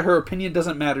tells her opinion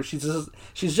doesn't matter. She's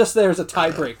just there as a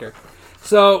tiebreaker.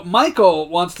 So Michael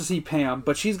wants to see Pam,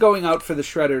 but she's going out for the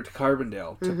shredder to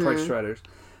Carbondale, to Price Shredders.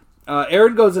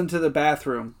 Erin goes into the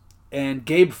bathroom, and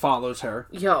Gabe follows her.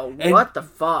 Yo, what the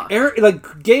fuck?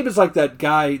 Gabe is like that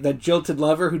guy, that jilted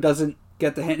lover who doesn't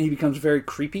get the hint, and he becomes very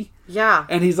creepy. Yeah.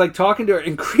 And he's, like, talking to her,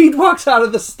 and Creed walks out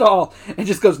of the stall and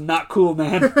just goes, "Not cool,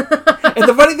 man." And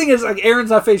the funny thing is, like,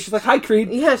 Erin's on face. She's like, "Hi, Creed."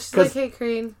 Yeah, she's like, "Hey,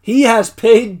 Creed." He has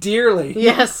paid dearly.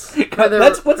 Yes.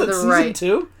 That's what's it, season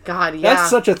 2? God, yeah. That's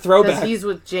such a throwback. Because he's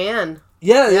with Jan.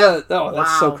 Yeah. Oh,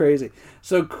 that's so crazy.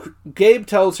 So Gabe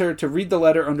tells her to read the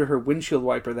letter under her windshield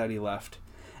wiper that he left.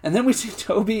 And then we see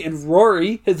Toby and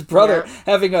Rory, his brother,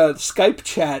 having a Skype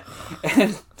chat.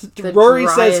 And Rory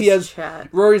says he has... Chat.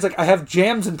 Rory's like, "I have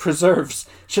jams and preserves.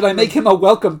 Should I make him a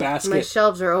welcome basket?" "My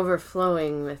shelves are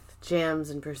overflowing with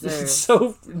jams and preserves." It's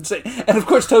so insane. And of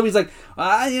course Toby's like,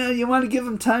 you want to give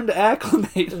him time to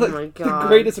acclimate. Like, oh my God. The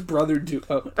greatest brother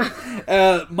duo.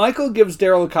 Michael gives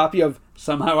Daryl a copy of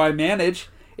Somehow I Manage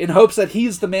in hopes that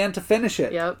he's the man to finish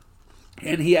it. Yep.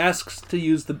 And he asks to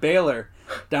use the baler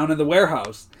down in the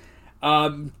warehouse.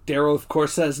 Daryl, of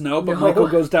course, says no, but Michael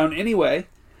goes down anyway.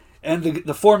 And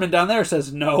the foreman down there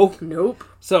says no. Nope.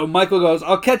 So Michael goes,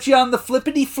 "I'll catch you on the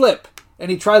flippity flip." And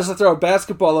he tries to throw a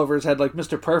basketball over his head like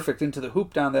Mr. Perfect into the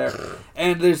hoop down there.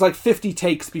 And there's like 50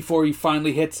 takes before he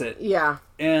finally hits it. Yeah.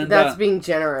 And that's being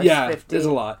generous. Yeah, 50. There's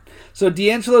a lot. So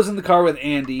D'Angelo's in the car with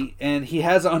Andy, and he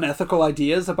has unethical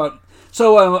ideas about...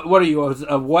 So, what are you?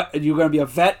 What are you going to be a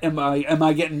vet? Am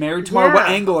I getting married tomorrow? Yeah. What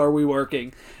angle are we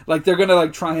working? Like, they're going to,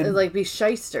 like, try and... Like, be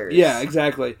shysters. Yeah,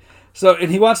 exactly. So,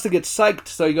 and he wants to get psyched,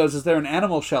 so he goes, "Is there an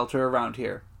animal shelter around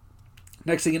here?"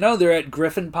 Next thing you know, they're at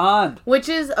Griffin Pond. Which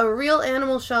is a real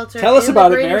animal shelter. Tell us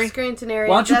about it, Mary. Scranton area.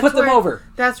 Why don't you put them over?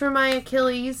 That's where my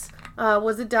Achilles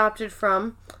was adopted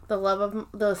from.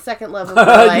 The second love of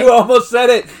my life. You almost said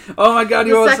it. Oh my God,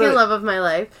 you almost said it. The second love of my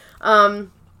life.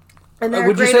 And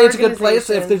would you say it's a good place?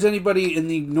 If there's anybody in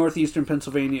the northeastern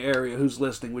Pennsylvania area who's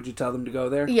listening, would you tell them to go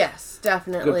there? Yes,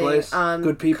 definitely. Good place?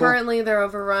 Good people? Currently, they're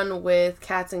overrun with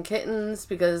cats and kittens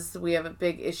because we have a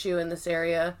big issue in this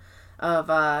area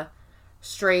of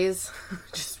strays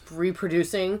just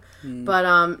reproducing.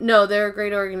 But no, they're a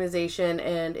great organization,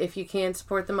 and if you can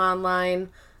support them online,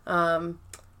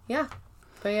 yeah.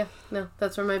 But yeah, no,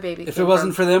 that's where my baby came If it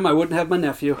wasn't for them, I wouldn't have my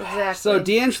nephew. Exactly. So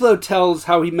D'Angelo tells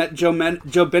how he met Joe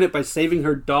Bennett by saving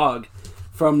her dog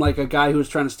from, like, a guy who was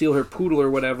trying to steal her poodle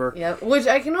or whatever. Yeah, which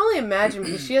I can only imagine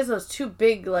because she has those two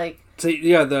big, like... So,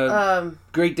 yeah, the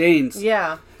Great Danes.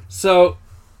 Yeah. So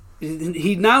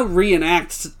he now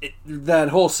reenacts that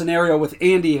whole scenario with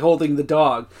Andy holding the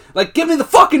dog. Like, "Give me the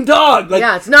fucking dog!" Like,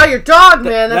 yeah, it's not your dog,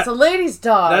 man. That's a lady's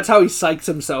dog. That's how he psychs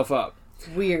himself up.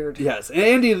 Weird. Yes, and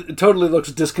Andy totally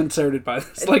looks disconcerted by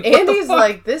this. Like, Andy's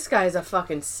like, "This guy's a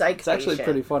fucking psych It's actually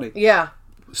pretty funny. Yeah.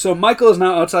 So Michael is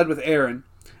now outside with Erin,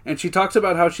 and she talks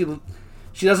about how she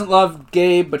doesn't love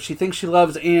Gabe, but she thinks she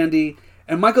loves Andy.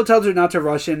 And Michael tells her not to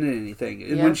rush into anything.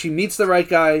 And when she meets the right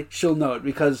guy, she'll know it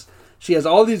because she has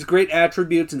all these great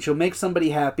attributes, and she'll make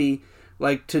somebody happy.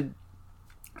 Like to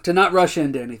not rush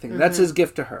into anything. That's his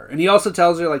gift to her. And he also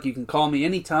tells her, like, "You can call me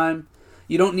anytime.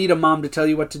 You don't need a mom to tell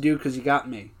you what to do because you got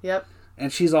me." Yep.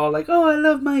 And she's all like, "Oh, I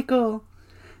love Michael."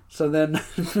 So then,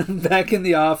 back in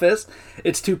the office,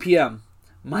 it's 2 p.m.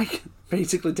 Mike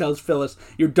basically tells Phyllis,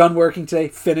 "You're done working today.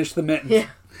 Finish the mittens." Yeah.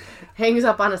 Hangs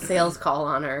up on a sales call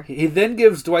on her. He then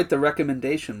gives Dwight the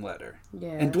recommendation letter. Yeah.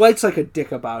 And Dwight's like a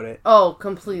dick about it. Oh,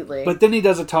 completely. But then he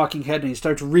does a talking head and he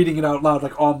starts reading it out loud,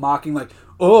 like all mocking, like,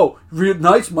 "Oh, real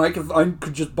nice, Mike, if I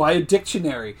could just buy a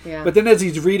dictionary." Yeah. But then as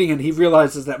he's reading it, he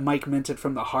realizes that Mike meant it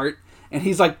from the heart. And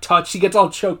he's like touched. He gets all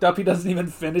choked up. He doesn't even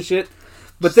finish it.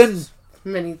 But then...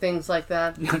 Many things like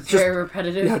that. It's very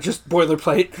repetitive. Yeah, just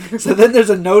boilerplate. So then there's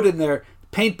a note in there.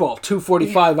 "Paintball,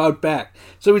 2:45 out back."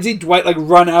 So we see Dwight like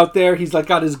run out there. He's like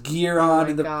got his gear on.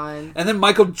 Oh my God. And then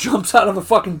Michael jumps out of a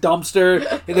fucking dumpster.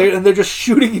 And they're just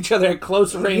shooting each other at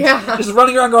close range. Yeah. Just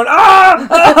running around going,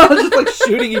 "Ah!" Just like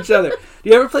shooting each other. Do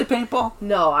you ever play paintball?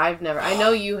 No, I've never. I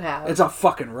know you have. It's a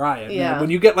fucking riot, yeah. man. When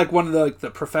you get like one of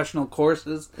the professional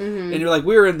courses and you're like,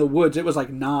 we were in the woods. It was like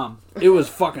Nam. It was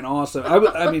fucking awesome.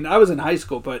 I mean, I was in high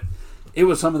school, but it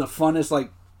was some of the funnest,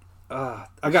 like,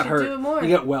 I got hurt. Do it more. You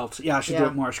get welts. Yeah, I should do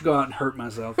it more. I should go out and hurt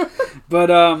myself. But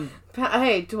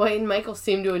hey, Dwight and Michael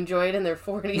seem to enjoy it in their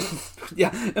 40s.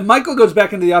 yeah, and Michael goes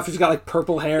back into the office. He's got like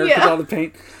purple hair because all the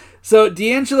paint. So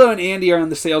D'Angelo and Andy are on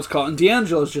the sales call, and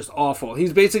D'Angelo's just awful.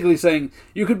 He's basically saying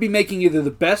you could be making either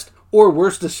the best or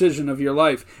worst decision of your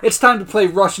life. It's time to play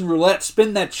Russian roulette.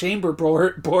 Spin that chamber,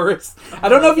 Boris. I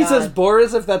don't know if he says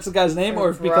Boris, if that's the guy's name, or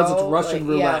if because it's Russian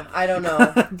roulette. Yeah, I don't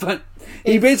know. But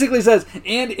he basically says,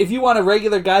 and if you want a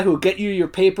regular guy who will get you your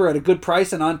paper at a good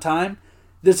price and on time,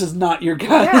 this is not your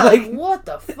guy. Yeah, like, what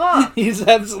the fuck? He's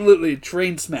absolutely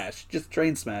train smash. Just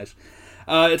train smash.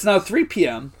 It's now 3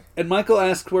 p.m., and Michael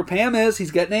asks where Pam is.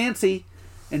 He's getting antsy.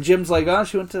 And Jim's like, oh,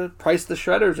 she went to Price the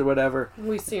Shredders or whatever.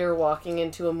 We see her walking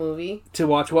into a movie. To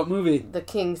watch what movie? The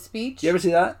King's Speech. You ever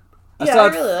see that? I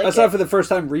really like it. I saw it for the first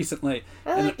time recently.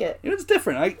 I like it. It was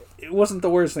different. It wasn't the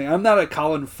worst thing. I'm not a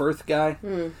Colin Firth guy.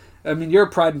 I mean, you're a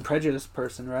Pride and Prejudice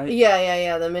person, right?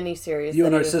 Yeah. The miniseries. You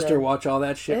and our sister watch all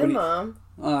that shit. Hey, Mom.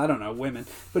 I don't know, women.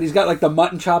 But he's got like the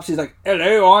mutton chops. He's like,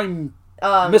 hello, I'm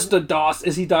Mr. Darcy.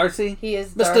 Is he Darcy? He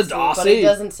is Mr. Darcy. But he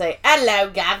doesn't say, hello,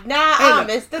 Governor, I'm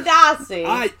Mr. Darcy.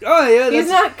 He's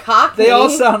not cockney. They all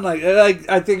sound like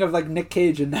I think of like Nick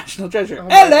Cage in National Treasure.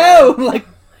 Hello! Like,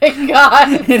 my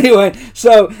God. Anyway,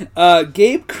 so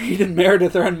Gabe, Creed, and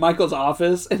Meredith are in Michael's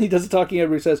office, and he does a talking head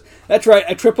where he says, that's right,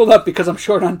 I tripled up because I'm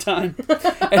short on time.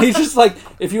 And he's just like,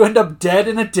 if you end up dead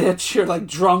in a ditch or like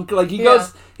drunk, like he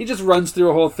just runs through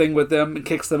a whole thing with them and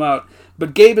kicks them out.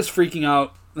 But Gabe is freaking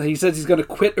out. He says he's going to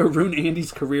quit or ruin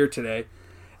Andy's career today.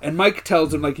 And Mike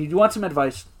tells him, like, do you want some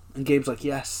advice? And Gabe's like,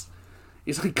 yes.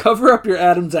 He's like, cover up your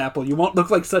Adam's apple. You won't look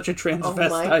like such a transvestite.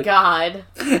 Oh my God.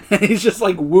 And he's just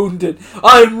like wounded.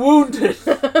 I'm wounded.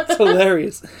 It's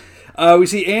hilarious. We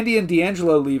see Andy and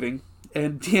D'Angelo leaving.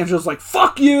 And D'Angelo's like,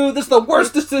 fuck you. This is the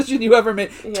worst decision you ever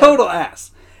made. Yeah. Total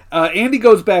ass. Andy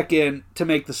goes back in to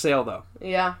make the sale, though.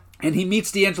 Yeah. And he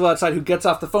meets D'Angelo outside, who gets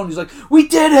off the phone. He's like, we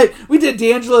did it! We did.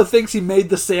 D'Angelo thinks he made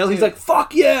the sale. Dude, he's like,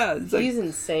 fuck yeah! He's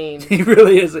insane. He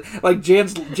really is. Like Jan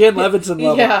Levinson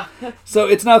level. Yeah. So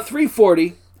it's now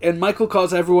 3:40, and Michael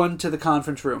calls everyone to the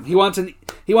conference room. He wants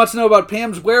to know about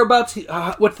Pam's whereabouts.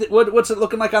 What's it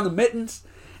looking like on the mittens?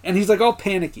 And he's like all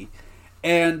panicky.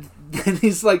 And then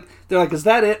he's like, they're like, is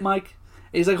that it, Mike?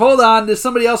 And he's like, hold on, there's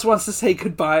somebody else who wants to say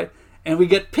goodbye. And we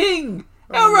get ping!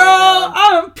 Hello,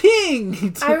 I'm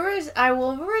Ping. I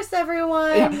will risk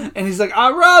everyone. Yeah. And he's like, I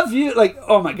love you. Like,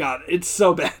 oh my God, it's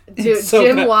so bad. Dude, so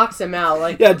Jim bad. Walks him out.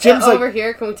 Like, yeah, Jim's over like,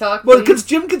 here, can we talk? Well, because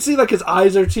Jim can see like his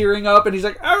eyes are tearing up, and he's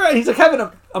like, all right. He's like having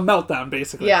a meltdown,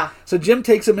 basically. Yeah. So Jim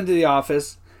takes him into the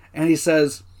office, and he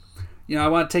says, you know, I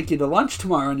want to take you to lunch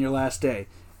tomorrow on your last day.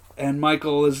 And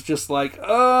Michael is just like,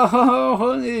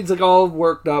 oh, he's like all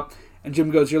worked up. And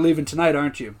Jim goes, you're leaving tonight,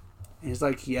 aren't you? And he's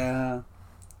like, yeah.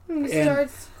 He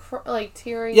starts like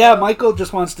tearing. Yeah, up. Michael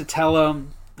just wants to tell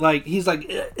him, like, he's like,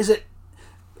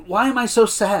 why am I so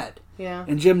sad? Yeah.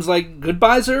 And Jim's like,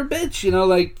 goodbyes are a bitch, you know,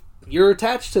 like, you're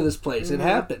attached to this place. Mm-hmm. It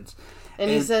happens. And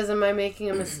he says, am I making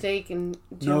a mistake? And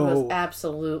Jim goes,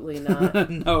 absolutely not.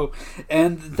 No.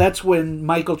 And that's when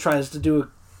Michael tries to do a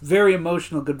very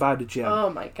emotional goodbye to Jim. Oh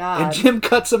my God. And Jim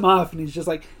cuts him off, and he's just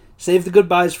like, save the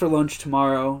goodbyes for lunch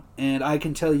tomorrow, and I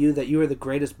can tell you that you are the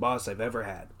greatest boss I've ever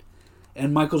had.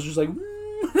 And Michael's just like,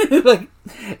 like,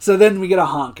 so then we get a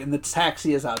honk, and the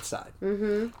taxi is outside.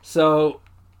 Mm-hmm. So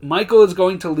Michael is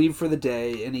going to leave for the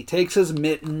day, and he takes his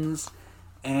mittens,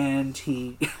 and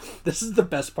this is the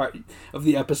best part of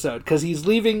the episode, because he's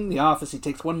leaving the office, he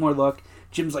takes one more look,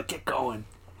 Jim's like, get going.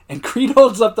 And Creed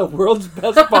holds up the world's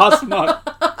best boss mug.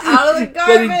 Out of the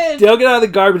garbage! He'll get out of the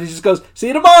garbage, he just goes, see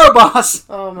you tomorrow, boss!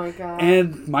 Oh my God.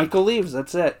 And Michael leaves,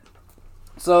 that's it.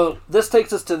 So this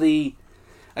takes us to the,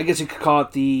 I guess you could call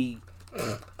it the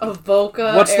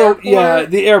Avoca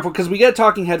airport. The airport, because we get a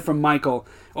talking head from Michael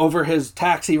over his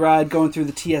taxi ride going through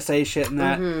the TSA shit and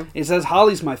that. Mm-hmm. He says,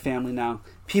 Holly's my family now.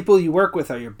 People you work with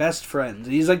are your best friends.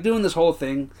 And he's like doing this whole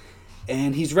thing,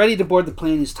 and he's ready to board the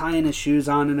plane. He's tying his shoes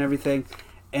on and everything,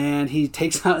 and he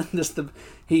takes out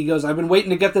he goes, I've been waiting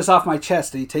to get this off my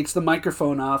chest. And he takes the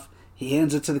microphone off. He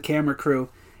hands it to the camera crew,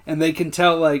 and they can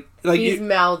tell like he's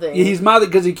mouthing. He's mouthing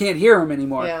because he can't hear him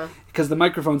anymore. Yeah. Because the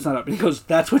microphone's not up. And he goes,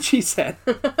 that's what she said.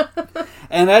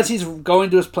 And as he's going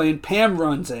to his plane, Pam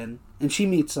runs in, and she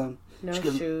meets him. No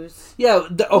shoes. Yeah,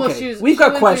 okay. We've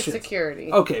got questions.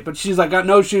 Security. Okay, but she's like, got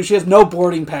no shoes. She has no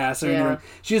boarding pass or anything.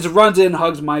 She just runs in,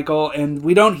 hugs Michael, and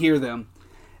we don't hear them.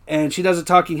 And she does a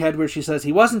talking head where she says,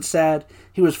 he wasn't sad.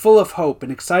 He was full of hope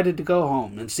and excited to go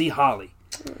home and see Holly.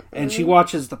 And she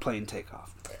watches the plane take off.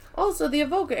 Also, the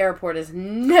Avoca airport has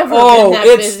never been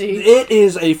that busy. It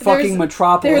is a fucking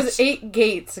metropolis. There's 8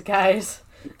 gates, guys.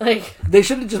 Like, they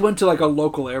should have just went to like a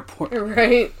local airport.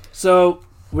 Right. So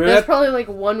there's probably like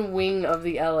one wing of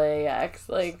the LAX.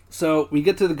 Like, so we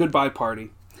get to the goodbye party,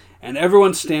 and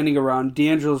everyone's standing around.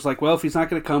 D'Angelo's like, well, if he's not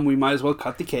going to come, we might as well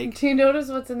cut the cake. Do you notice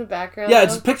what's in the background? Yeah,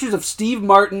 it's pictures of Steve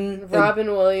Martin, Robin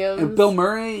Williams, and Bill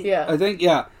Murray. Yeah, I think.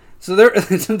 Yeah. So there's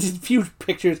these few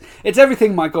pictures. It's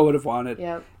everything Michael would have wanted.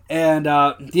 Yeah. And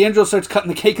D'Angelo starts cutting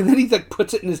the cake, and then he like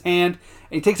puts it in his hand,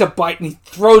 and he takes a bite, and he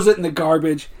throws it in the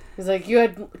garbage. He's like, you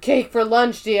had cake for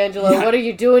lunch, D'Angelo. Yeah. What are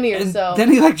you doing to yourself? And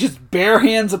then he like just bare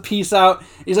hands a piece out.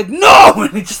 He's like, no!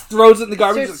 And he just throws it in the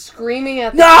garbage. Starts screaming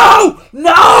at no!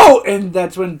 No! And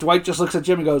that's when Dwight just looks at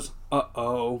Jim and goes,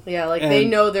 uh-oh. Yeah, like they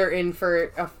know they're in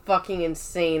for a fucking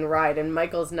insane ride, and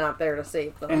Michael's not there to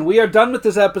save them. And we are done with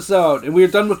this episode, and we are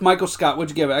done with Michael Scott.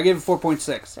 What'd you give it? I gave it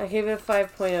 4.6. I gave it a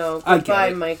 5.0.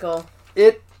 Goodbye, Michael.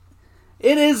 It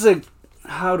is a...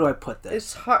 How do I put this?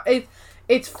 It's hard...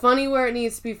 It's funny where it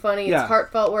needs to be funny. It's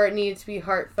heartfelt where it needs to be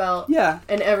heartfelt. Yeah.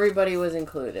 And everybody was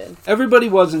included. Everybody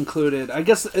was included. I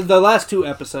guess the last 2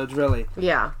 episodes, really.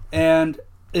 Yeah. And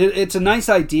it's a nice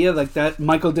idea like that.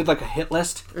 Michael did like a hit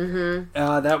list. Mm-hmm.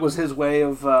 That was his way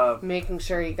of... making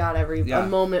sure he got a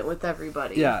moment with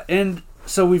everybody. Yeah. And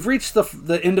so we've reached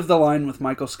the end of the line with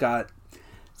Michael Scott.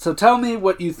 So tell me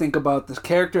what you think about this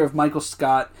character of Michael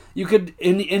Scott. You could,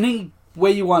 in any way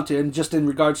you want to, and just in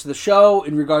regards to the show,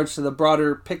 in regards to the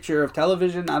broader picture of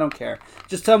television, I don't care.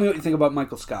 Just tell me what you think about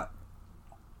Michael Scott.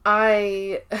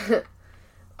 I've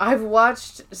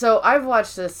watched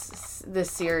this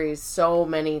series so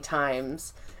many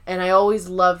times, and I always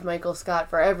loved Michael Scott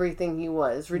for everything he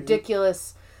was.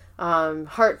 Ridiculous,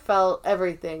 heartfelt,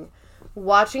 everything.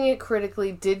 Watching it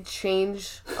critically did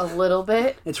change a little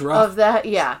bit. It's rough. Of that,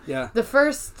 yeah. Yeah. The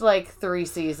first 3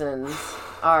 seasons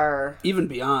are even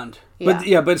beyond.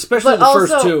 Yeah. But especially the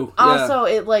first 2. Yeah. Also,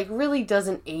 it really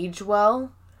doesn't age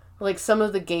well. Like some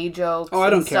of the gay jokes. Oh,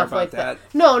 I don't care stuff about like that.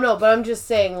 No, but I'm just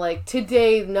saying,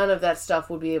 today, none of that stuff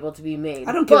would be able to be made.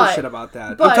 I don't give a shit about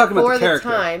that. But I'm talking about for the character.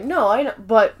 Time, no, I know,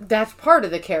 but that's part of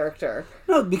the character.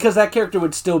 No, because that character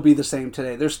would still be the same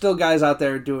today. There's still guys out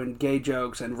there doing gay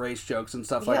jokes and race jokes and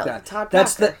stuff like that. Todd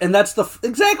Packer.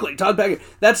 Exactly, Todd Packer.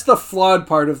 That's the flawed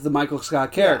part of the Michael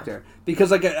Scott character. Yeah. Because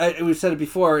we've said it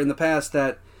before in the past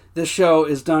that this show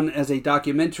is done as a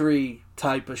documentary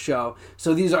type of show.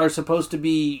 So these are supposed to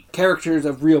be characters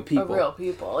of real people.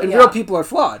 And real people are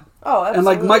flawed. Oh,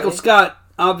 absolutely. And Michael Scott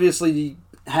obviously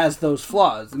has those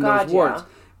flaws and those warts.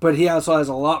 But he also has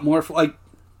a lot more...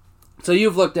 So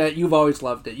you've always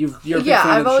loved it. You're a big fan of the show.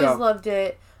 I've always loved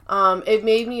it. It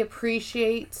made me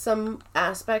appreciate some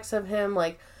aspects of him,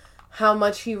 like how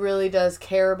much he really does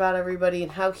care about everybody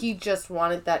and how he just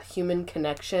wanted that human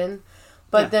connection.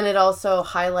 But then it also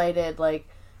highlighted,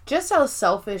 just how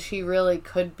selfish he really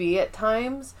could be at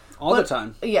times. All the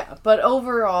time. Yeah, but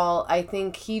overall, I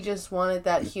think he just wanted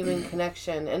that human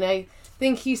connection. And I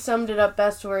think he summed it up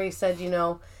best where he said,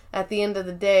 at the end of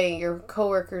the day, your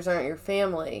coworkers aren't your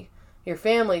family. Your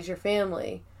family's your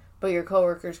family. But your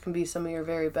coworkers can be some of your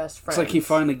very best friends. It's like he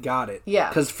finally got it. Yeah.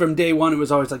 Because from day one, it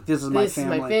was always like, this is my family. This is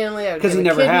my family. Because he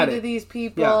never had it. To these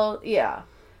people. Yeah.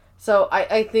 So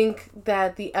I think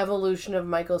that the evolution of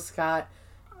Michael Scott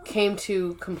came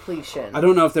to completion. I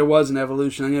don't know if there was an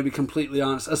evolution. I'm going to be completely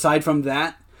honest. Aside from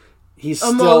that, he's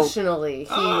emotionally,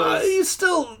 he's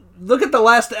still... Look at the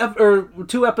last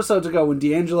 2 episodes ago when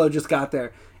D'Angelo just got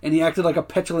there and he acted like a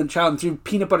petulant child and threw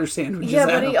peanut butter sandwiches at him.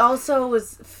 Yeah, but he also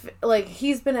was...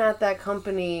 he's been at that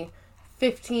company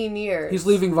 15 years. He's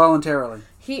leaving voluntarily.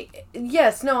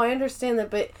 Yes, no, I understand that,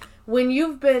 but... When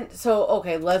you've been... So,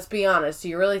 okay, let's be honest. Do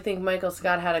you really think Michael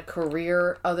Scott had a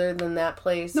career other than that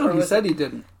place? No, he said he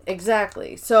didn't.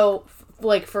 Exactly. So,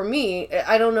 for me,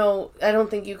 I don't know... I don't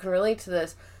think you can relate to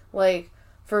this.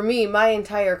 For me, my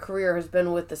entire career has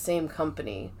been with the same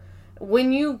company.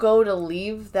 When you go to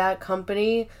leave that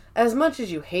company, as much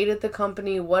as you hated the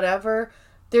company, whatever,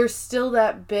 there's still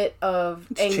that bit of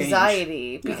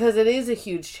anxiety. Because it is a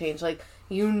huge change.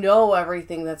 You know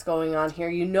everything that's going on here.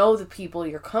 You know the people.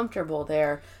 You're comfortable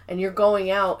there. And you're going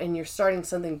out and you're starting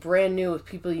something brand new with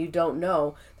people you don't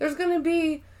know. There's going to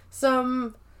be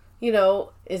some,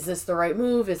 is this the right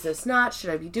move? Is this not? Should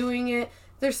I be doing it?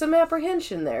 There's some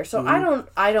apprehension there. So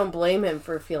I don't blame him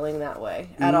for feeling that way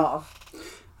at all.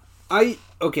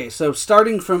 So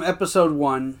starting from episode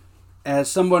 1, as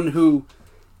someone who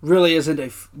really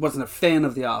wasn't a fan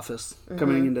of The Office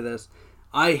coming into this,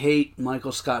 I hate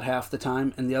Michael Scott half the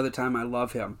time, and the other time I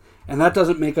love him. And that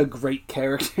doesn't make a great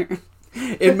character.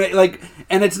 It may, like,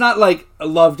 and it's not like a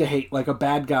love to hate, like a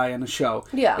bad guy in a show.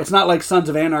 Yeah. It's not like Sons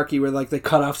of Anarchy where like they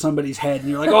cut off somebody's head and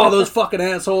you're like, oh, those fucking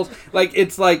assholes. Like,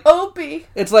 it's like Opie.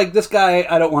 It's like, this guy,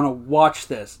 I don't want to watch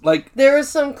this. Like, there was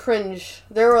some cringe.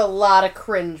 There were a lot of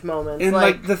cringe moments. And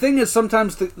like the thing is,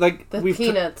 sometimes the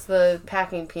peanuts, the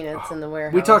packing peanuts in the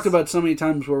warehouse. We talked about so many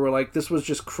times where we're like, this was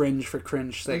just cringe for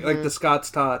cringe sake. Like the Scott's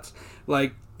Tots,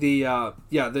 like the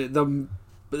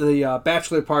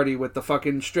bachelor party with the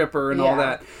fucking stripper and all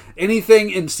that. Anything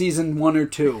in season 1 or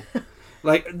 2.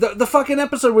 Like, the fucking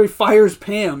episode where he fires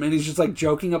Pam and he's just, like,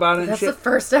 joking about it and shit. That's the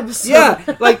first episode.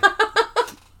 Yeah, like,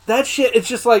 that shit, it's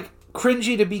just, like,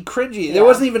 cringy to be cringy. Yeah. There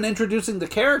wasn't even introducing the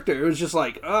character. It was just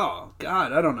like, oh,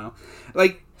 God, I don't know.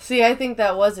 Like... See, I think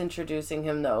that was introducing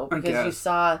him, though, because you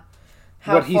saw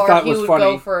how what far he would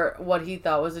go for what he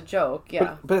thought was a joke,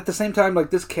 yeah. But at the same time,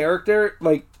 like, this character,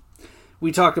 like...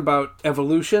 We talked about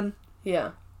evolution.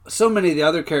 Yeah. So many of the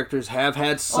other characters have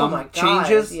had some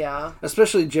changes. Yeah.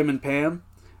 Especially Jim and Pam.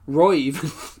 Roy even,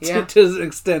 to an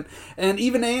extent. And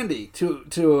even Andy,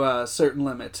 to certain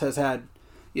limits, has had,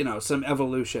 some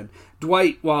evolution.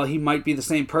 Dwight, while he might be the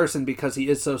same person because he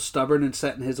is so stubborn and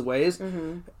set in his ways,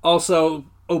 also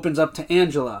opens up to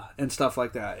Angela and stuff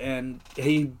like that. And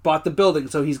he bought the building,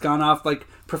 so he's gone off, like,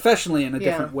 professionally in a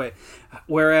different way.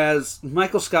 Whereas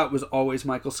Michael Scott was always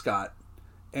Michael Scott.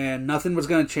 And nothing was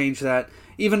going to change that.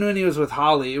 Even when he was with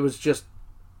Holly, it was just,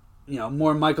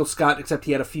 more Michael Scott, except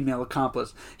he had a female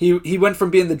accomplice. He went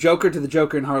from being the Joker to the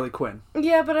Joker in Harley Quinn.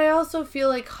 Yeah, but I also feel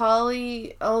like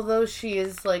Holly, although she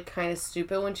is, like, kind of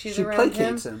stupid when she's around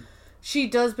him. She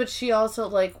does, but she also,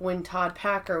 like, when Todd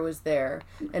Packer was there,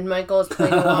 and Michael is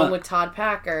playing along with Todd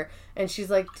Packer, and she's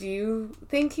like, do you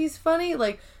think he's funny?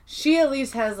 Like, she at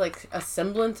least has, like, a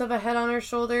semblance of a head on her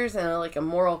shoulders and, like, a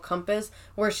moral compass,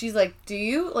 where she's like, do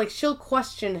you? Like, she'll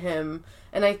question him,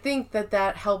 and I think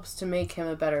that helps to make him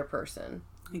a better person.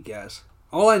 I guess.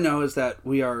 All I know is that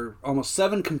we are almost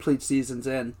 7 complete seasons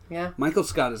in. Yeah. Michael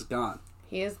Scott is gone.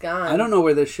 He is gone. I don't know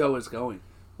where this show is going.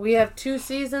 We have 2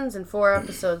 seasons and 4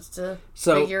 episodes to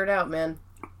figure it out, man.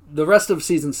 The rest of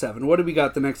season 7, what do we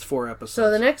got the next 4 episodes?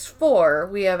 So the next 4,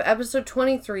 we have episode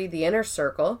 23, The Inner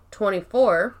Circle.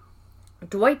 24,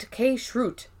 Dwight K.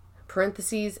 Schrute,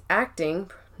 parentheses,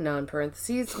 acting,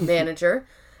 non-parentheses, manager.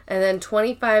 And then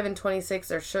 25 and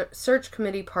 26 are Search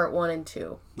Committee Part 1 and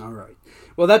 2. All right.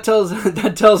 Well, that tells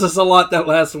us a lot, that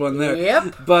last one there.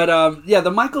 Yep. But,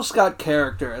 the Michael Scott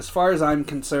character, as far as I'm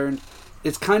concerned,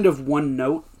 it's kind of one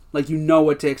note. Like, you know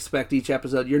what to expect each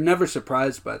episode. You're never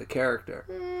surprised by the character.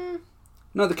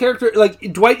 No, the character...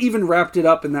 Like, Dwight even wrapped it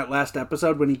up in that last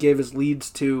episode when he gave his leads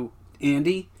to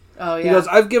Andy. Oh, yeah. He goes,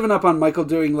 I've given up on Michael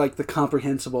doing, like, the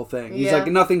comprehensible thing. He's like,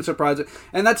 nothing surprising.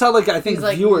 And that's how, like, I think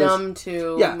he's, viewers... He's, numb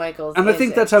to Michael's and I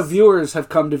think that's how viewers have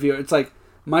come to view it. It's like,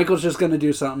 Michael's just going to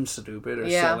do something stupid or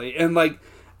silly. And, like,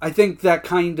 I think that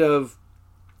kind of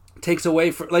takes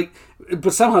away from, like,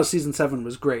 but somehow season 7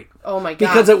 was great. Oh my god.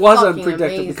 Because it was unpredictable.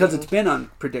 Amazing. Because it's been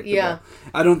unpredictable. Yeah.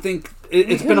 I don't think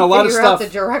it's been a lot of stuff. The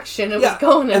direction it was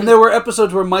going in. And there were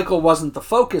episodes where Michael wasn't the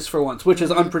focus for once, which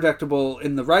is unpredictable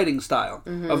in the writing style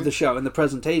of the show and the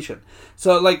presentation.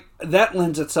 So, like, that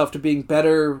lends itself to being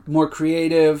better, more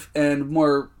creative, and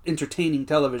more entertaining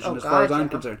television as far as I'm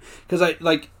concerned. Because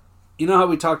you know how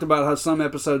we talked about how some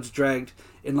episodes dragged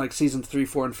in, like, seasons 3,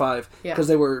 4, and 5 because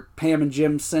they were Pam and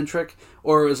Jim centric,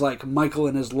 or it was like Michael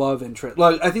and his love interest.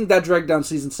 Like, I think that dragged down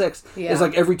season 6. It's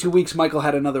like every 2 weeks Michael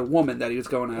had another woman that he was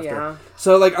going after.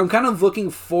 So, like, I'm kind of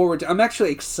looking forward to... I'm actually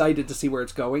excited to see where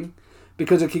it's going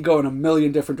because it could go in a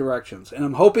million different directions, and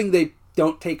I'm hoping they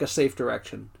don't take a safe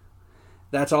direction.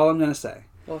 That's all I'm going to say.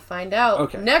 We'll find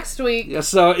out next week. Yeah,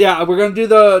 so, we're going to do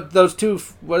those 2...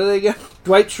 What are they again?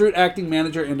 Dwight Schrute, acting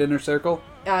manager, and Inner Circle.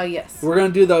 Yes. We're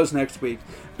going to do those next week.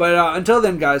 But until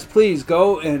then, guys, please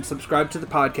go and subscribe to the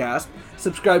podcast.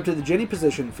 Subscribe to the Jenny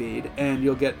Position feed, and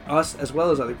you'll get us as well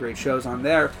as other great shows on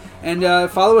there. And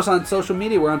follow us on social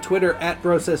media. We're on Twitter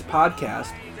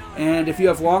 @BroSisPodcast. And if you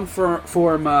have long form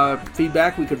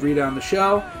feedback, we could read it on the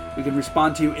show. We can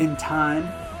respond to you in time.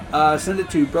 Send it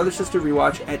to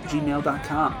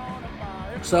brothersisterrewatch@gmail.com.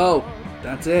 So,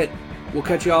 that's it. We'll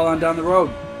catch you all on down the road.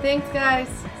 Thanks, guys.